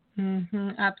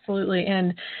 Absolutely.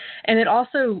 And it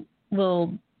also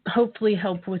will hopefully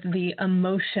help with the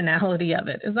emotionality of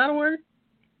it. Is that a word?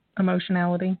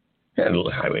 emotionality? Yeah,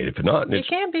 I mean, if not, it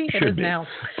can be. It is be. Now.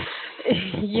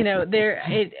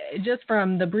 Just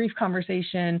from the brief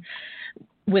conversation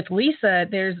with Lisa,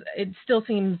 it still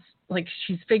seems like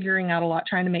she's figuring out a lot,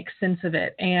 trying to make sense of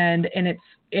it. And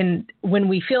when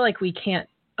we feel like we can't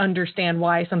understand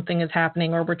why something is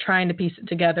happening, or we're trying to piece it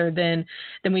together, then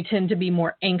we tend to be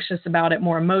more anxious about it,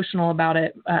 more emotional about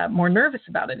it, more nervous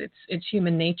about it. It's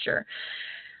human nature.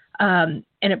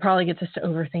 And it probably gets us to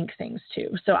overthink things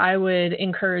too. So I would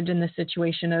encourage in this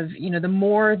situation of, the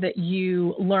more that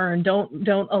you learn,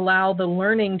 don't allow the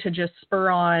learning to just spur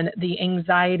on the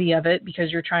anxiety of it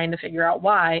because you're trying to figure out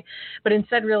why, but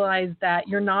instead realize that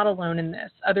you're not alone in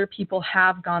this. Other people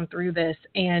have gone through this,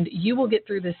 and you will get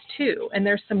through this too. And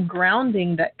there's some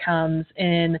grounding that comes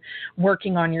in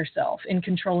working on yourself, in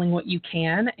controlling what you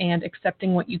can and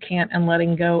accepting what you can't and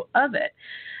letting go of it.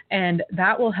 And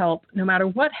that will help no matter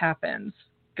what happens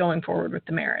going forward with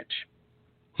the marriage.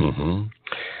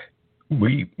 Mm-hmm.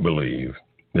 We believe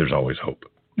there's always hope.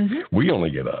 Mm-hmm. We only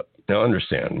give up. Now,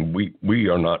 understand, we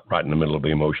are not right in the middle of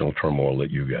the emotional turmoil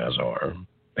that you guys are.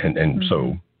 And mm-hmm.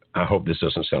 So I hope this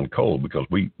doesn't sound cold, because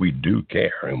we do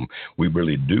care, and we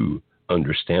really do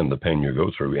understand the pain you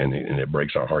go through, and it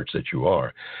breaks our hearts that you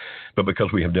are. But because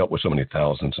we have dealt with so many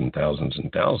thousands and thousands and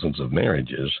thousands of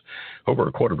marriages over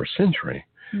a quarter of a century,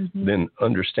 mm-hmm. then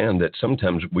understand that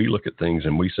sometimes we look at things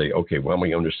and we say, okay, well,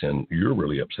 we understand you're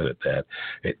really upset at that.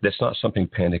 That's not something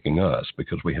panicking us,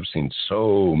 because we have seen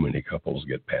so many couples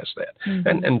get past that.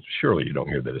 Mm-hmm. And surely you don't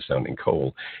hear that as sounding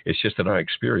cold. It's just that our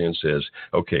experience is,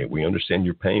 okay, we understand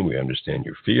your pain, we understand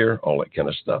your fear, all that kind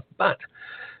of stuff, but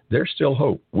there's still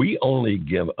hope. We only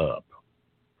give up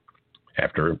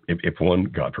after, if one,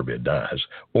 God forbid, dies,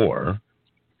 or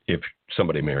if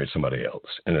somebody marries somebody else.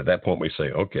 And at that point we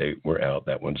say, okay, we're out,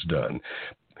 that one's done.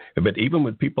 But even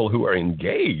with people who are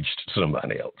engaged to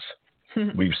somebody else,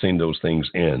 we've seen those things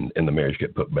end and the marriage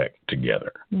get put back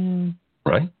together. Mm.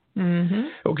 Right?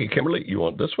 Mm-hmm. Okay, Kimberly, you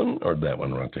want this one or that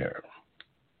one right there?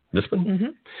 This one?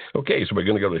 Mm-hmm. Okay, so we're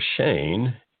going to go to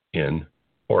Shane in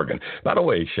Oregon. By the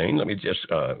way, Shane, let me just,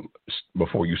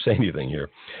 before you say anything here,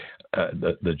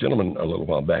 the gentleman a little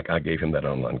while back, I gave him that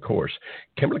online course.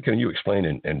 Kimberly, can you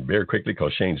explain, and very quickly,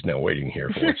 because Shane's now waiting here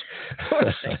for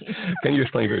us. Can you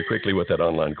explain very quickly what that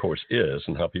online course is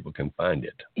and how people can find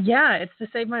it? Yeah, it's the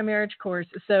Save My Marriage course.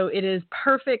 So it is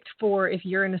perfect for if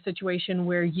you're in a situation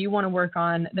where you want to work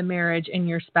on the marriage and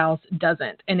your spouse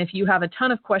doesn't. And if you have a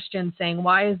ton of questions saying,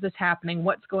 why is this happening?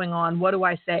 What's going on? What do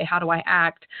I say? How do I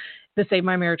act? The Save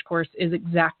My Marriage course is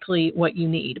exactly what you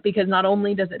need, because not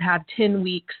only does it have 10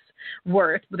 weeks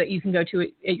worth that you can go to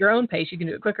at your own pace, you can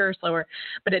do it quicker or slower,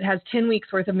 but it has 10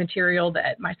 weeks worth of material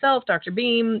that myself, Dr.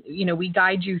 Beam, we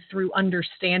guide you through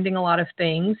understanding a lot of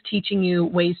things, teaching you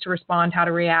ways to respond, how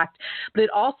to react. But it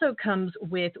also comes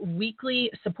with weekly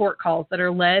support calls that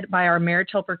are led by our marriage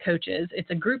helper coaches.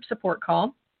 It's a group support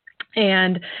call.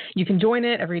 And you can join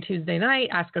it every Tuesday night,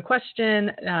 ask a question.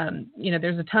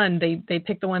 There's a ton. They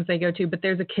pick the ones they go to, but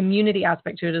there's a community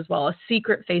aspect to it as well, a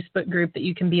secret Facebook group that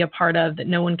you can be a part of that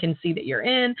no one can see that you're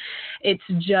in. It's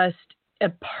just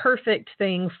a perfect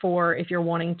thing for if you're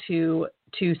wanting to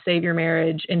save your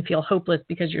marriage and feel hopeless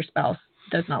because your spouse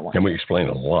does not want. And we explain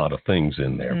a lot of things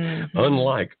in there, mm-hmm.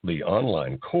 unlike the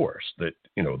online course that,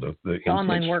 the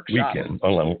online workshop. Weekend.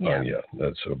 Online, yeah,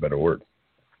 that's a better word.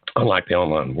 Unlike the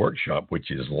online workshop,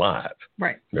 which is live.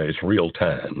 Right. It's real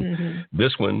time. Mm-hmm.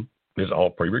 This one is all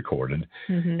pre-recorded,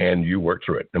 mm-hmm. and you work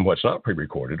through it. And what's not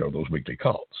pre-recorded are those weekly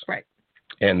calls. Right.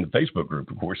 And the Facebook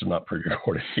group, of course, is not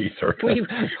pre-recorded either.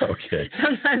 Okay.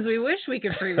 Sometimes we wish we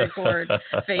could pre-record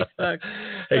Facebook.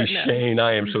 Hey, no. Shane,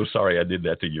 I am so sorry I did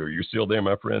that to you. Are you still there,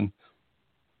 my friend?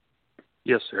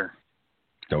 Yes, sir.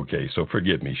 Okay, so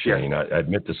forgive me, Shane. Yeah. I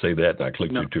meant to say that, and I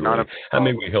clicked you too early. How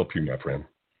may we help you, my friend?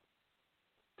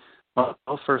 Well,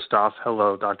 first off,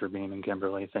 hello, Dr. Beam and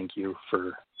Kimberly. Thank you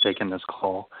for taking this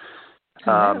call.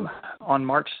 On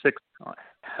March 6th,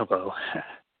 hello.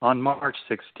 On March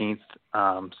 16th,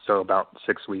 so about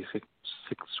 6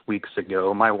 weeks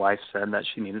ago, my wife said that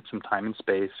she needed some time and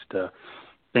space to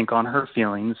think on her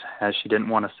feelings, as she didn't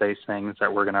want to say things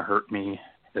that were going to hurt me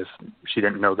if she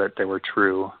didn't know that they were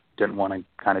true. Didn't want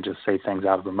to kind of just say things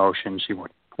out of emotion. She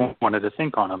wanted to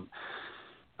think on them.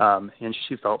 And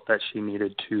she felt that she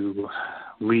needed to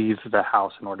leave the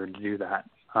house in order to do that.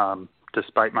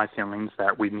 Despite my feelings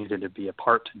that we needed to be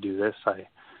apart to do this,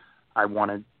 I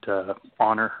wanted to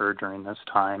honor her during this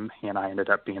time, and I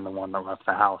ended up being the one that left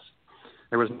the house.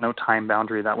 There was no time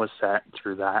boundary that was set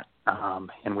through that,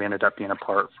 and we ended up being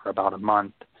apart for about a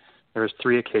month. There was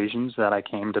 3 occasions that I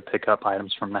came to pick up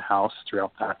items from the house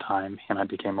throughout that time, and I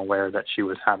became aware that she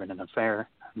was having an affair.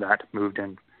 That moved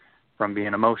in from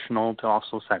being emotional to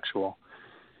also sexual,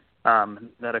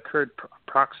 that occurred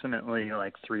approximately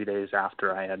like 3 days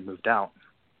after I had moved out.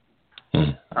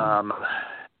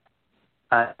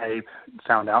 I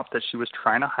found out that she was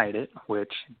trying to hide it,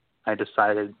 which I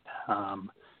decided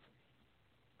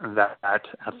that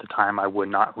at the time I would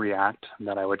not react,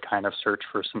 that I would kind of search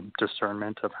for some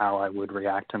discernment of how I would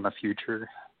react in the future.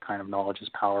 Kind of knowledge is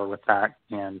power with that.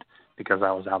 And because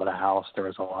I was out of the house, there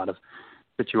was a lot of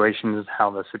situations how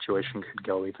the situation could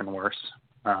go even worse.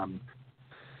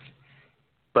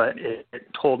 But it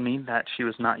told me that she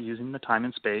was not using the time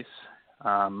and space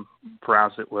for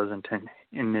as it was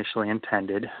initially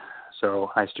intended. So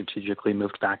I strategically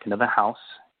moved back into the house.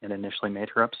 It initially made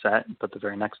her upset, but the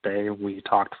very next day we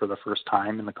talked for the first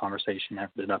time, and the conversation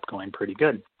ended up going pretty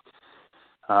good.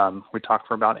 We talked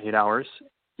for about 8 hours,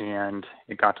 and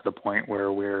it got to the point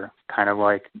where we're kind of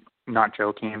like not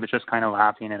joking, but just kind of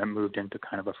laughing, and it moved into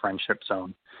kind of a friendship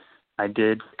zone. I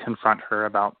did confront her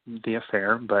about the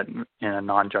affair, but in a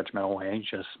non-judgmental way,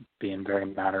 just being very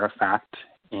matter of fact,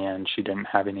 and she didn't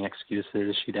have any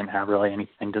excuses. She didn't have really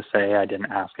anything to say. I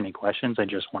didn't ask any questions. I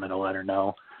just wanted to let her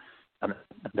know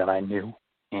that I knew.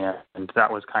 And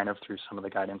that was kind of through some of the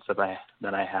guidance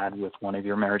that I had with one of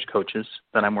your marriage coaches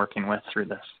that I'm working with through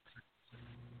this.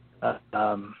 I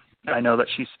know that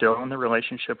she's still in the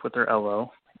relationship with her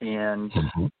LO, and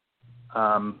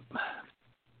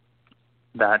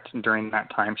that during that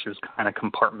time she was kind of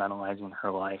compartmentalizing her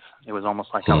life. It was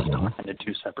almost like I was talking to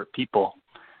two separate people.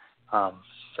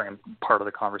 During part of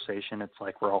the conversation, it's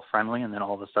like we're all friendly, and then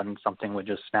all of a sudden something would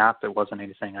just snap. It wasn't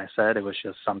anything I said. It was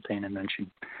just something, and then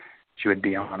she would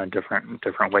be on a different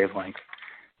wavelength.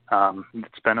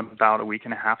 It's been about a week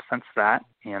and a half since that,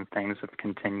 and things have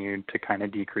continued to kind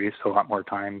of decrease. A lot more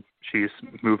time. She's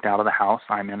moved out of the house.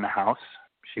 I'm in the house.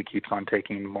 She keeps on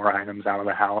taking more items out of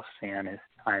the house, and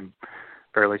I'm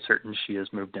fairly certain she has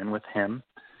moved in with him.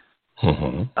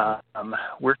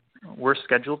 We're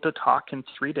scheduled to talk in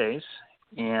 3 days,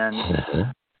 and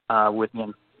with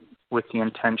the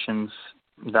intentions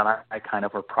that I kind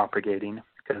of were propagating,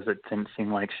 because it didn't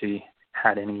seem like she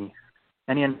had any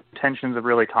intentions of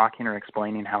really talking or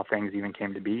explaining how things even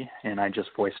came to be. And I just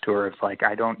voiced to her, it's like,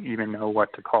 I don't even know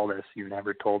what to call this. You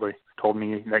never told me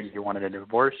that you wanted a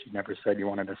divorce. You never said you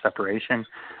wanted a separation,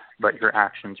 but your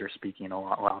actions are speaking a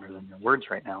lot louder than your words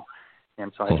right now.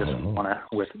 And so I just want to,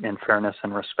 in fairness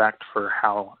and respect for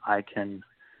how I can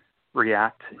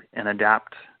react and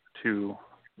adapt to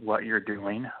what you're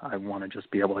doing, I want to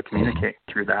just be able to communicate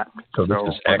through that. So this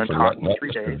is actually not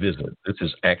just a visit. This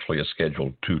is actually a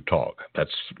scheduled to talk.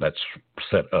 That's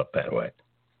set up that way.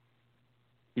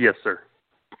 Yes, sir.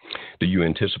 Do you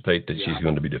anticipate that she's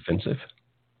going to be defensive?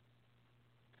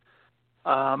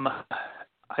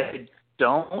 I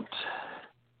don't.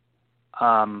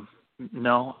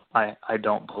 No, I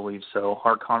don't believe so.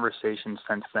 Our conversations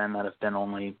since then that have been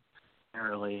only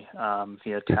primarily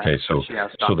via text. Okay, so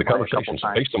the conversations,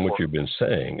 based on what you've been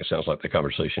saying, it sounds like the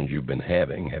conversations you've been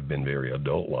having have been very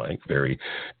adult-like, very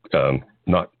it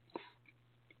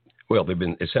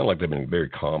sounds like they've been very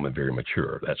calm and very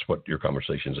mature. That's what your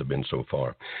conversations have been so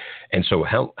far. And so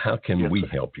how can we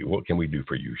help you? What can we do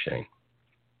for you, Shane?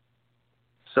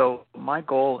 So my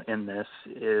goal in this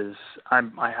is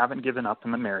I haven't given up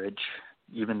in the marriage,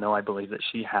 even though I believe that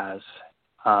she has.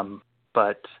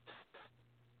 But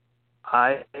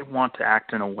I want to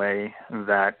act in a way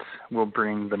that will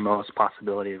bring the most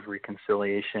possibility of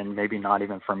reconciliation, maybe not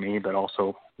even for me, but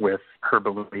also with her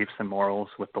beliefs and morals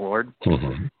with the Lord.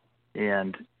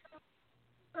 And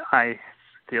I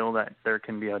feel that there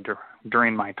can be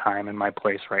during my time and my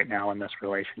place right now in this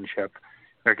relationship,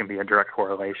 there can be a direct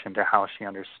correlation to how she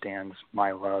understands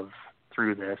my love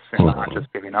through this and not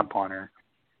just giving up on her.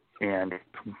 And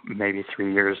maybe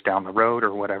 3 years down the road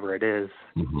or whatever it is,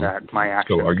 that my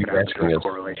actions. So are you asking us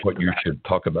what you should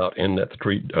talk about in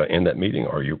that meeting?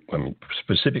 Or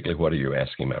specifically, what are you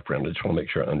asking, my friend? I just want to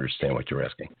make sure I understand what you're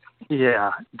asking.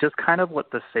 Yeah, just kind of what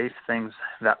the safe things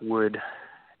that would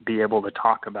be able to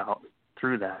talk about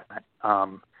through that.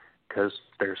 Because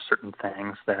there's certain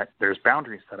things there's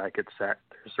boundaries that I could set.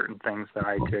 There's certain things that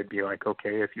I could be like,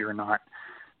 okay, if you're not,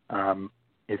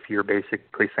 if you're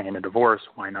basically saying a divorce,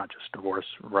 why not just divorce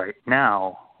right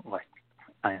now? Like,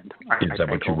 is that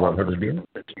what you want her to do?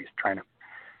 That she's trying to.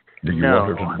 Do you want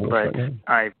her to divorce right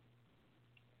now?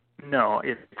 No,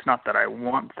 it's not that I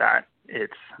want that.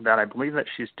 It's that I believe that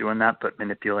she's doing that, but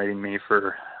manipulating me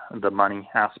for the money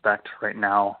aspect right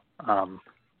now.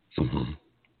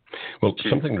 Well,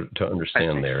 something to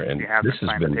understand there, and this has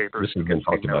been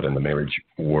talked about in the marriage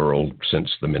world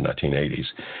since the mid-1980s.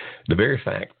 The very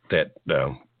fact that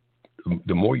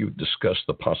the more you discuss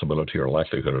the possibility or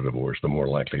likelihood of divorce, the more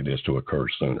likely it is to occur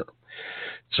sooner.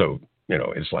 So,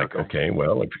 it's like, okay,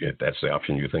 well, if that's the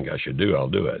option you think I should do, I'll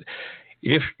do it.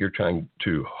 If you're trying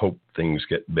to hope things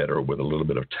get better with a little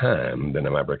bit of time,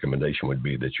 then my recommendation would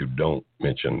be that you don't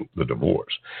mention the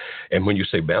divorce. And when you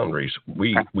say boundaries,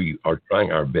 we are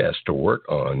trying our best to work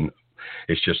on.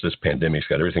 It's just this pandemic's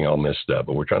got everything all messed up,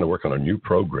 but we're trying to work on a new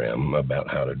program about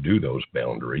how to do those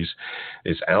boundaries.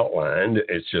 It's outlined.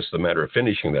 It's just a matter of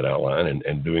finishing that outline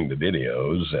and doing the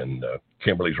videos. And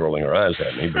Kimberly's rolling her eyes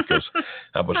at me because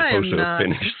I was supposed to have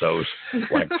finished those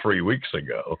like 3 weeks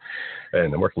ago,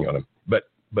 and I'm working on them.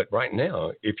 But right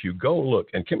now, if you go look,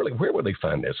 and Kimberly, where would they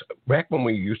find this? Back when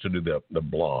we used to do the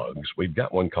blogs, we've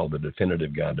got one called The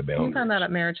Definitive Guide to Boundaries. You can find that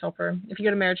at Marriage Helper. If you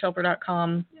go to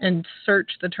marriagehelper.com and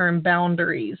search the term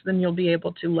boundaries, then you'll be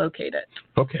able to locate it.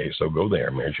 Okay, so go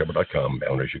there, marriagehelper.com,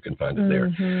 boundaries, you can find it there.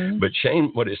 But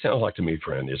Shane, what it sounds like to me,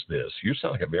 friend, is this. You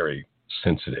sound like a very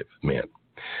sensitive man.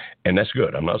 And that's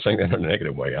good. I'm not saying that in a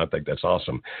negative way. I think that's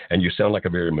awesome. And you sound like a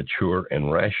very mature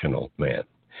and rational man.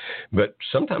 But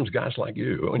sometimes guys like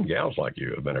you and gals like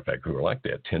you, as a matter of fact, who are like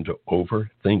that, tend to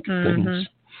overthink things.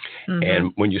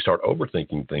 And when you start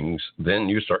overthinking things, then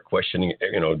you start questioning,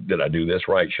 did I do this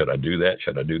right? Should I do that?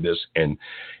 Should I do this? And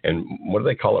what do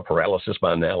they call it? Paralysis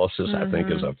by analysis, I think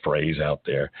is a phrase out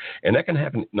there. And that can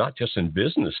happen not just in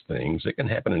business things. It can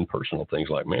happen in personal things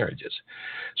like marriages.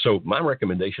 So my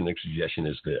recommendation and suggestion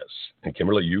is this. And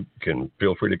Kimberly, you can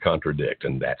feel free to contradict.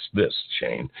 And that's this,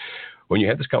 Shane. When you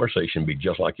have this conversation, be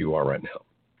just like you are right now.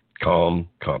 Calm,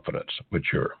 confidence,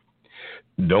 mature.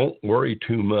 Don't worry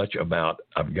too much about,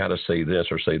 I've got to say this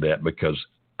or say that, because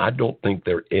I don't think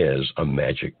there is a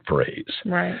magic phrase.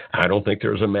 Right. I don't think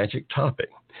there's a magic topic.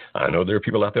 I know there are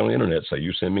people out there on the internet say,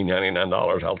 you send me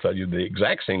 $99, I'll tell you the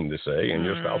exact thing to say, and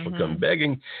your spouse will come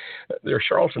begging. They're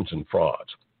charlatans and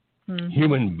frauds.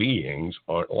 Human beings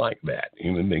aren't like that.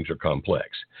 Human beings are complex.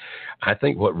 I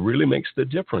think what really makes the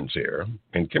difference here,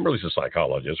 and Kimberly's a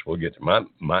psychologist, we'll get to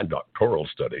my doctoral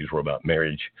studies were about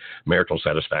marriage, marital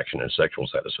satisfaction, and sexual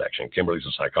satisfaction. Kimberly's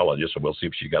a psychologist, so we'll see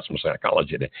if she got some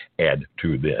psychology to add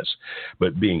to this.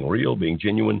 But being real, being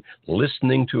genuine,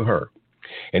 listening to her.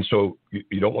 And so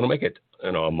you don't want to make it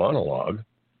a monologue.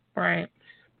 Right.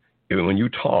 When you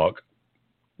talk,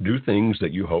 do things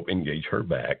that you hope engage her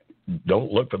back.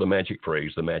 Don't look for the magic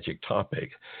phrase, the magic topic,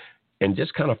 and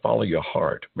just kind of follow your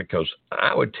heart, because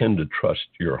I would tend to trust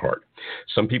your heart.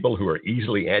 Some people who are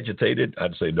easily agitated,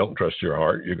 I'd say don't trust your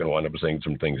heart. You're going to wind up saying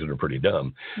some things that are pretty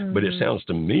dumb. But it sounds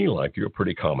to me like you're a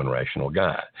pretty calm and rational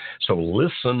guy. So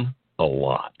listen a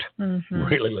lot.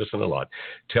 Really listen a lot.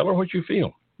 Tell her what you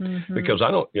feel. Because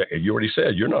you already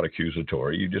said you're not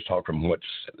accusatory. You just talk from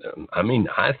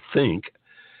I think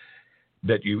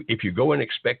that if you go in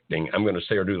expecting I'm going to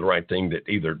say or do the right thing, that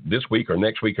either this week or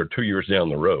next week or 2 years down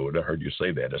the road, I heard you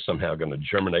say that, is somehow going to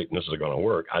germinate and this is going to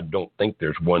work. I don't think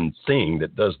there's one thing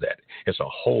that does that. It's a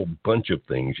whole bunch of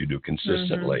things you do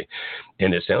consistently.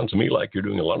 And it sounds to me like you're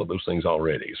doing a lot of those things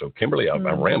already. So Kimberly, I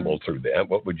rambled through that.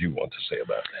 What would you want to say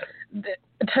about that?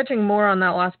 Touching more on that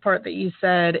last part that you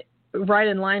said, right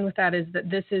in line with that is that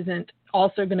this isn't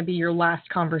also going to be your last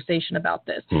conversation about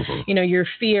this. Your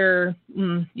fear,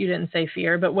 you didn't say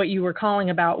fear, but what you were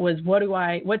calling about was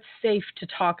what's safe to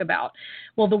talk about?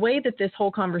 Well, the way that this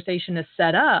whole conversation is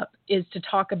set up is to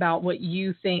talk about what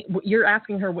you think. You're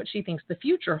asking her what she thinks the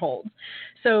future holds.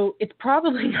 So it's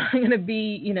probably not going to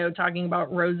be, talking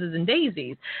about roses and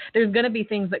daisies. There's going to be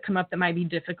things that come up that might be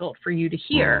difficult for you to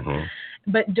hear.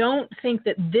 But don't think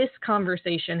that this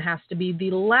conversation has to be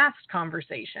the last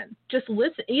conversation. Just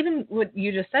listen. Even what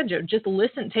you just said, Joe, just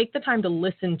listen. Take the time to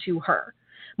listen to her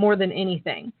more than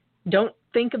anything. Don't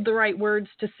think of the right words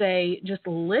to say, just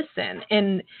listen.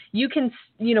 And you can,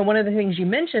 one of the things you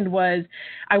mentioned was,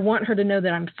 I want her to know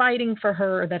that I'm fighting for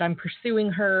her, or that I'm pursuing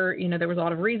her. There was a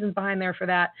lot of reasons behind there for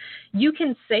that. You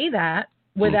can say that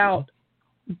without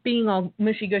being all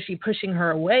mushy-gushy, pushing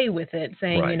her away with it,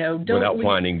 saying, don't. Without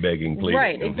whining, begging, pleading.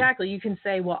 Right, exactly. You can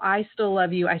say, well, I still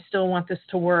love you. I still want this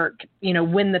to work,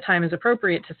 when the time is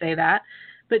appropriate to say that.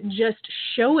 But just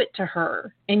show it to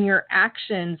her in your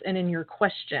actions and in your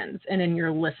questions and in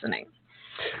your listening.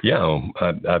 Yeah,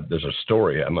 there's a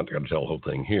story. I'm not going to tell the whole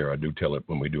thing here. I do tell it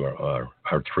when we do our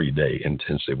 3-day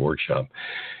intensive workshop.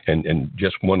 And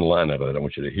just one line out of it I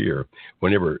want you to hear.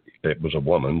 Whenever it was a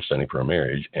woman standing for a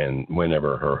marriage, and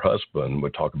whenever her husband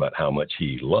would talk about how much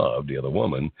he loved the other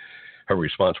woman, her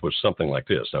response was something like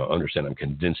this. Now, understand I'm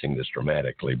condensing this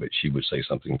dramatically, but she would say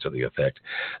something to the effect,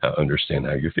 I understand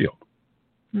how you feel.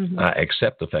 I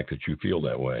accept the fact that you feel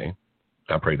that way.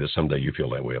 I pray that someday you feel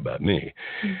that way about me.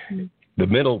 The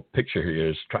mental picture here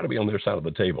is try to be on their side of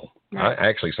the table. Right. I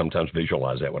actually sometimes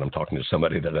visualize that when I'm talking to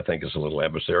somebody that I think is a little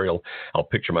adversarial. I'll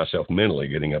picture myself mentally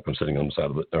getting up and sitting on the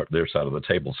side of their side of the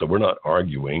table. So we're not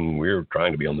arguing. We're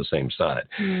trying to be on the same side.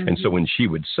 Mm-hmm. And so when she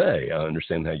would say, I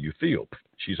understand how you feel,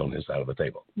 she's on his side of the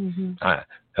table. Mm-hmm. I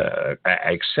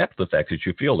accept the fact that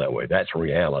you feel that way. That's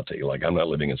reality. Like, I'm not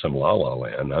living in some la-la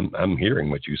land. I'm hearing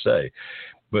what you say.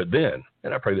 But then,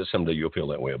 and I pray that someday you'll feel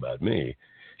that way about me,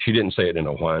 she didn't say it in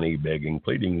a whiny, begging,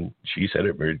 pleading. She said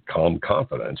it very calm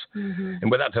confidence. Mm-hmm.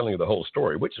 And without telling you the whole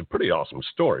story, which is a pretty awesome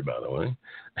story, by the way.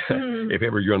 Mm-hmm. If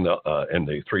ever you're in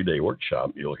the 3-day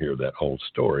workshop, you'll hear that whole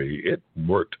story. It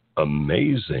worked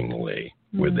amazingly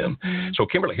with them. So,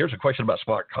 Kimberly, here's a question about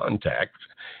smart contact,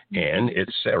 and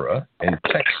it's Sarah in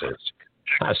Texas.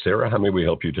 Hi, Sarah. How may we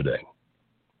help you today?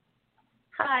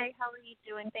 Hi. How are you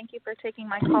doing? Thank you for taking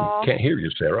my call. Can't hear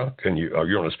you, Sarah. Are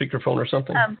you on a speakerphone or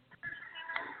something?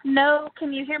 No.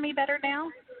 Can you hear me better now?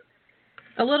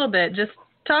 A little bit. Just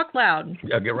talk loud.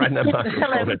 Yeah, get right in that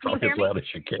microphone and talk as loud as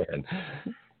you can.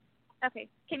 Okay.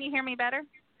 Can you hear me better?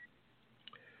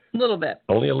 A little bit.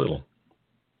 Only a little.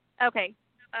 Okay.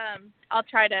 I'll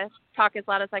try to talk as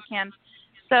loud as I can.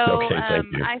 So okay, thank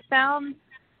you.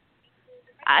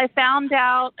 I found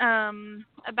out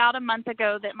about a month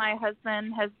ago that my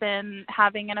husband has been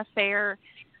having an affair.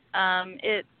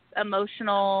 It's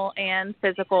emotional and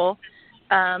physical.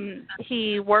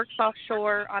 He works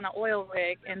offshore on an oil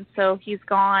rig, and so he's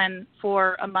gone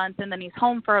for a month, and then he's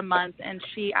home for a month, and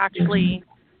she actually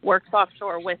works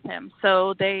offshore with him.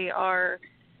 So they are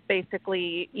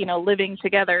basically, living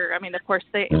together. I mean, of course,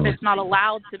 it's not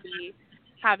allowed to be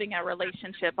having a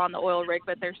relationship on the oil rig,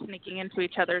 but they're sneaking into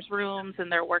each other's rooms,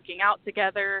 and they're working out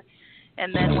together.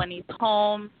 And then when he's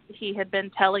home, he had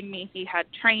been telling me he had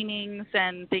trainings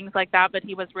and things like that, but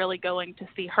he was really going to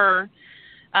see her.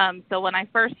 So when I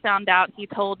first found out, he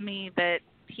told me that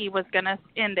he was going to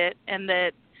end it and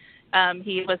that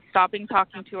he was stopping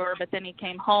talking to her, but then he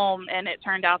came home and it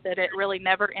turned out that it really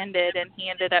never ended. And he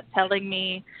ended up telling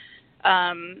me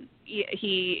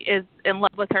he is in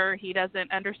love with her. He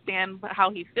doesn't understand how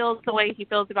he feels the way he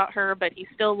feels about her, but he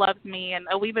still loves me. And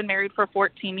we've been married for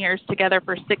 14 years, together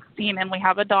for 16, and we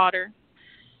have a daughter.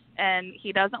 And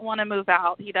he doesn't want to move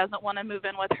out. He doesn't want to move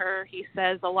in with her. He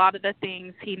says a lot of the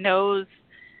things he knows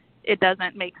it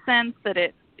doesn't make sense, that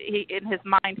in his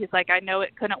mind, he's like, I know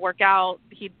it couldn't work out.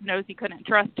 He knows he couldn't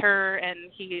trust her, and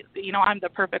I'm the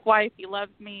perfect wife. He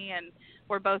loves me, and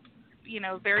we're both,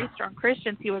 very strong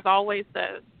Christians. He was always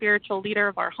the spiritual leader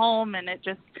of our home, and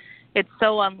it's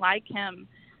so unlike him.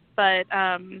 But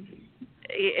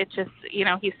it just,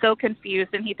 he's so confused,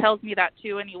 and he tells me that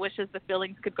too, and he wishes the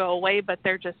feelings could go away, but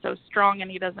they're just so strong, and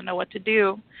he doesn't know what to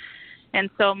do. And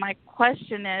so my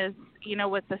question is,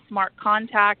 with the smart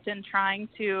contact and trying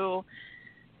to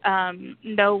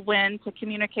know when to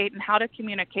communicate and how to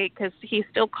communicate, because he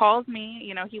still calls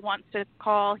me, he wants to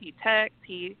call, he texts,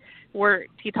 he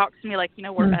talks to me like,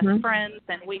 we're best friends,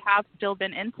 and we have still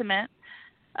been intimate.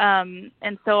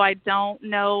 And so I don't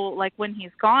know, like, when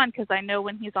he's gone, because I know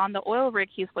when he's on the oil rig,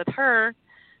 he's with her.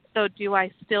 So do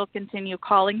I still continue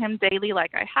calling him daily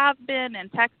like I have been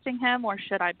and texting him, or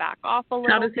should I back off a little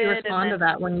bit? How does he respond to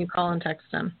that when you call and text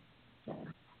him?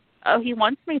 Oh, he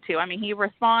wants me to. I mean, he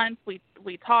responds. We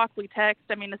talk, we text.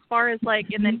 I mean, as far as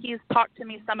and then he's talked to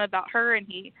me some about her, and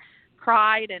he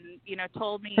cried and,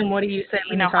 told me. And what do you say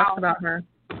when he talks about her?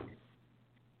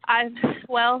 At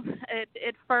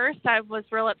first I was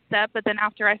real upset, but then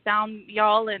after I found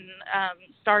y'all and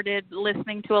started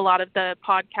listening to a lot of the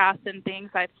podcasts and things,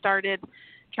 I started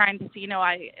trying to see,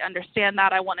 I understand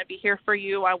that. I want to be here for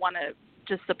you. I want to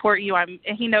just support you.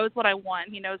 He knows what I want.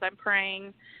 He knows I'm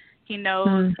praying. He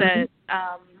knows that,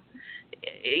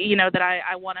 that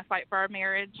I want to fight for our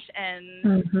marriage.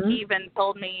 And he even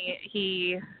told me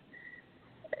he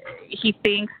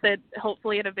thinks that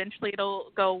hopefully it'll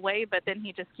go away, but then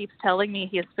he just keeps telling me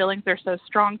his feelings are so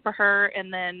strong for her,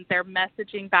 and then they're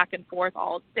messaging back and forth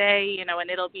all day, and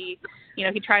it'll be,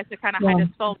 he tries to kind of hide his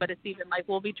phone, but it's even like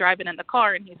we'll be driving in the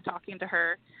car and he's talking to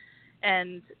her.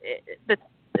 And the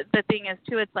thing is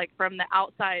too, it's like from the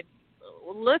outside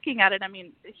looking at it, I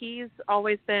mean, he's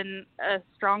always been a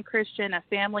strong Christian, a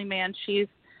family man. She's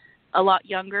a lot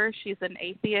younger. She's an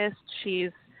atheist.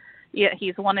 He's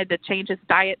wanted to change his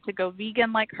diet to go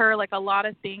vegan like her, like a lot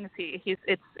of things.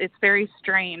 It's very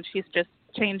strange. He's just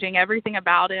changing everything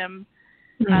about him.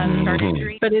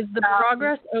 But is the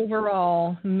progress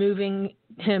overall moving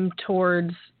him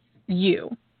towards you?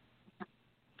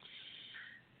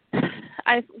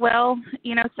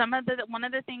 one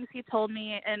of the things he told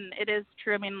me, and it is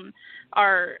true. I mean,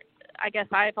 I guess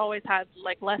I've always had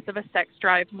like less of a sex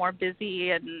drive, more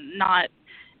busy and not,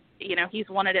 you know, he's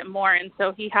wanted it more. And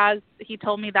so he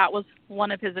told me that was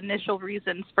one of his initial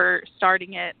reasons for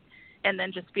starting it, and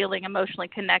then just feeling emotionally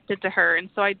connected to her. And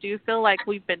so I do feel like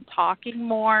we've been talking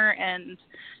more, and,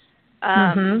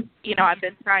 you know, I've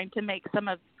been trying to make some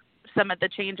of the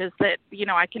changes that, you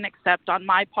know, I can accept on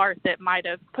my part that might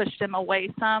have pushed him away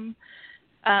some.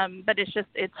 But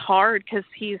it's hard because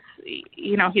he's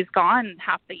gone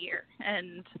half the year,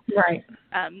 and right.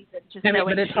 Just knowing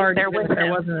but it's hard there if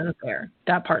there wasn't an affair.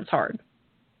 That part's hard.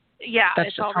 Yeah, that's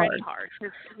it's just already hard.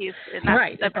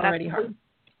 Right, it's already hard.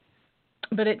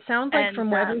 But it sounds like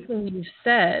from everything you've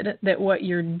said that what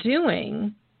you're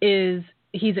doing is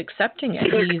he's accepting it.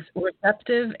 He's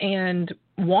receptive and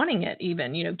wanting it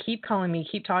even. You know, keep calling me,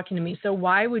 keep talking to me. So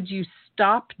why would you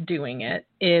stop doing it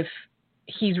if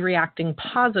he's reacting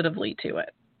positively to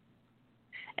it?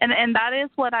 And that is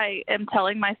what I am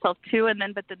telling myself too.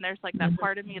 But then there's like that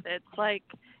part of me that's like,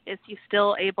 is he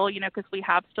still able, you know, because we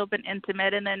have still been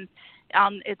intimate. And then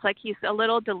it's like he's a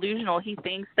little delusional. He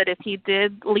thinks that if he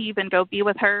did leave and go be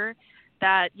with her,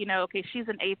 that, you know, okay, she's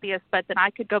an atheist, but then I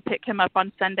could go pick him up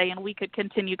on Sunday and we could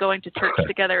continue going to church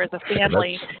together as a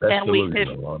family. That's and we could,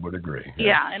 I would agree.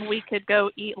 Yeah, and we could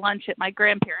go eat lunch at my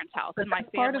grandparents' house, and my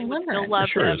family would still love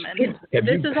him.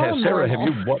 And Sarah, have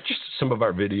you watched some of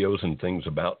our videos and things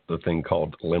about the thing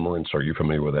called limerence? Are you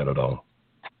familiar with that at all?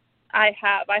 I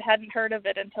have. I hadn't heard of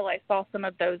it until I saw some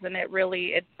of those, and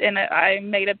I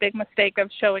made a big mistake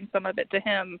of showing some of it to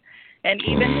him. And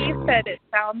even he said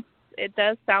it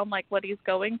does sound like what he's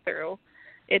going through.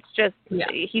 It's just,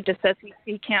 he just says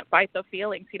he can't fight the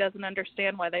feelings. He doesn't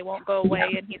understand why they won't go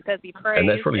away, and he says he prays. And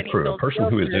that's really true. A person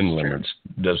who is in limerence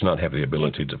does not have the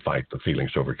ability to fight the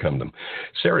feelings, to overcome them.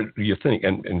 Sarah, do you think,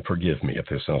 and forgive me if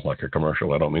this sounds like a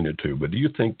commercial, I don't mean it to, but do you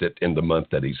think that in the month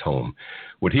that he's home,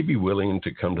 would he be willing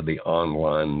to come to the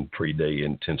online 3-day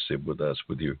intensive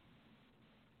with you?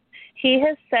 He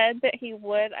has said that he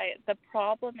would. The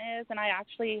problem is, and I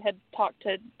actually had talked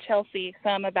to Chelsea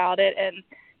some about it, and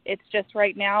it's just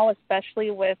right now,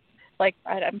 especially with, like,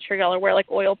 I'm sure y'all are aware,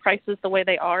 like oil prices the way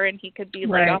they are, and he could be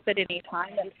laid off at any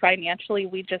time, and financially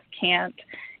we just can't.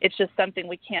 It's just something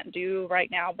we can't do right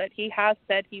now, but he has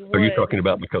said he would. Are you talking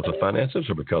about because of finances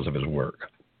or because of his work?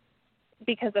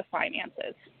 Because of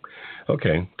finances.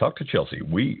 Okay, talk to Chelsea.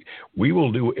 We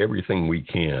will do everything we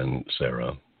can,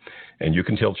 Sarah. And you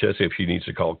can tell Chelsea if she needs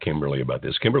to call Kimberly about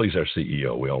this. Kimberly's our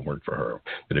CEO. We all work for her.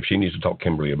 But if she needs to talk to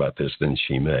Kimberly about this, then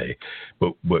she may.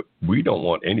 But we don't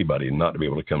want anybody not to be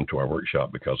able to come to our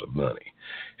workshop because of money.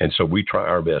 And so we try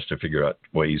our best to figure out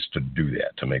ways to do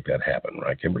that, to make that happen.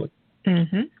 Right, Kimberly?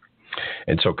 Mm-hmm.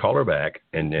 And so call her back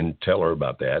and tell her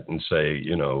about that and say,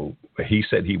 you know, he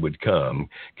said he would come.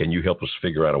 Can you help us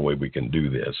figure out a way we can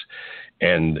do this?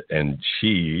 And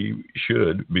she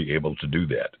should be able to do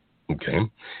that. Okay,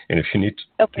 and if she needs,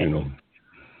 you know,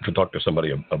 to talk to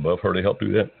somebody above her to help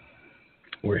do that,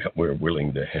 we're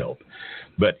willing to help.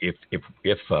 But if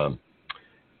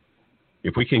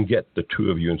we can get the two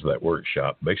of you into that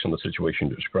workshop, based on the situation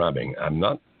you're describing, I'm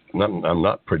not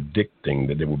predicting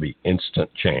that there will be instant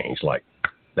change, like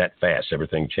that fast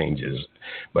everything changes.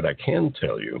 But I can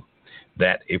tell you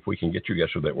that if we can get you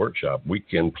guys through that workshop, we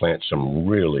can plant some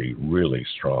really, really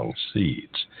strong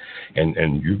seeds.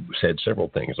 And you said several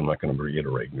things. I'm not going to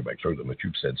reiterate and go back through them, but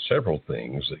you've said several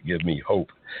things that give me hope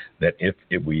that if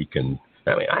we can,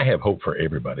 I mean, I have hope for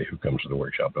everybody who comes to the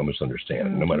workshop. Don't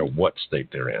misunderstand, no matter what state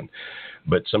they're in.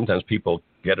 But sometimes people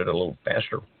get it a little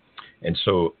faster. And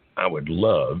so I would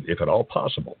love, if at all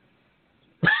possible,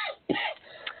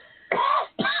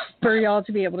 for y'all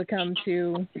to be able to come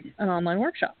to an online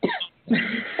workshop.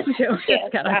 Joe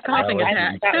just got a coughing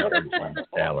attack.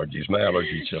 Allergies. My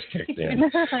allergies just kicked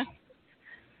in.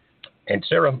 And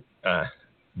Sarah,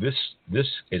 this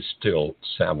is still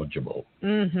salvageable.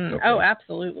 Mm-hmm. Okay. Oh,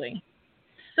 absolutely.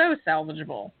 So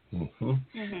salvageable. Mm-hmm.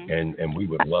 Mm-hmm. And we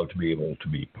would love to be able to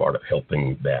be part of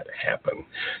helping that happen.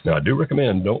 Now, I do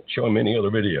recommend don't show him any other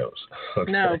videos.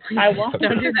 Okay? No, I won't.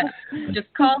 Don't do that.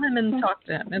 Just call him and talk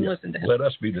to him and listen to him. Let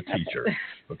us be the teacher,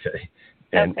 okay?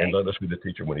 And let us be the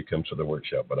teacher when he comes to the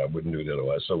workshop, but I wouldn't do it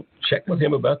otherwise. So check with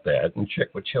him about that and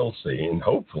check with Chelsea, and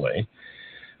hopefully,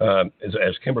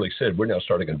 as Kimberly said, we're now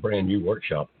starting a brand new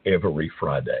workshop every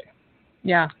Friday.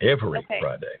 Yeah. Every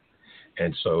Friday.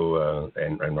 And so,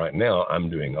 and right now I'm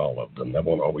doing all of them. That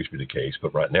won't always be the case,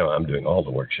 but right now I'm doing all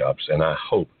the workshops, and I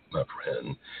hope, my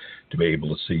friend, to be able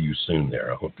to see you soon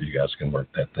there. I hope that you guys can work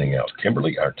that thing out.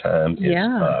 Kimberly, our time is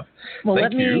up. Well, Thank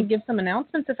let me you. give some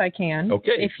announcements if I can.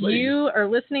 Okay, if please. you are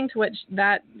listening to what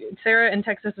that Sarah in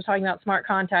Texas was talking about Smart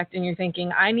Contact and you're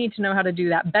thinking, I need to know how to do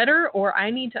that better, or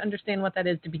I need to understand what that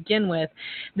is to begin with,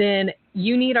 then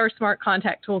you need our Smart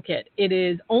Contact Toolkit. It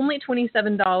is only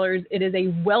 $27. It is a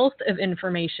wealth of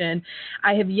information.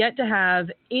 I have yet to have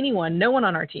no one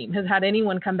on our team has had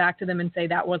anyone come back to them and say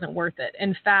that wasn't worth it.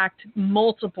 In fact,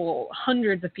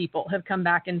 hundreds of people have come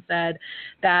back and said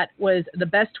that was the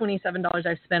best $27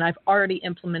 I've spent. I've already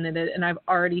implemented it, and I've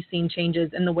already seen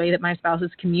changes in the way that my spouse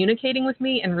is communicating with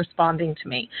me and responding to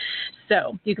me.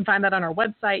 So you can find that on our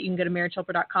website. You can go to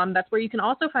marriagehelper.com. That's where you can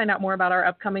also find out more about our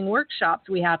upcoming workshops.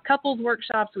 We have couples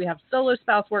workshops. We have solo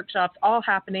spouse workshops all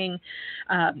happening.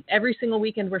 Every single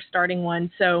weekend we're starting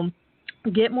one. So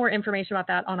get more information about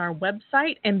that on our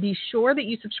website, and be sure that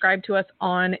you subscribe to us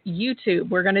on YouTube.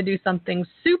 We're going to do something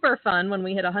super fun when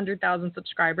we hit 100,000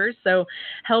 subscribers, so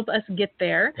help us get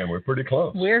there. And we're pretty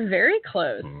close. We're very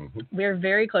close. Mm-hmm. We're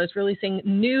very close, releasing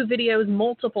new videos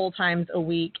multiple times a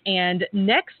week. And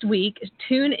next week,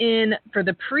 tune in for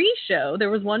the pre-show. There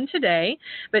was one today,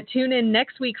 but tune in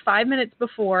next week 5 minutes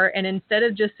before, and instead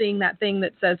of just seeing that thing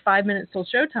that says 5 minutes till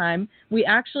showtime, we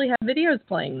actually have videos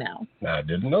playing now. I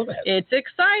didn't know that. It's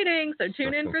exciting, so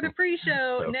tune in for the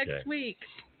pre-show Okay. next week.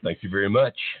 Thank you very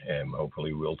much, and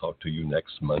hopefully we'll talk to you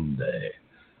next Monday.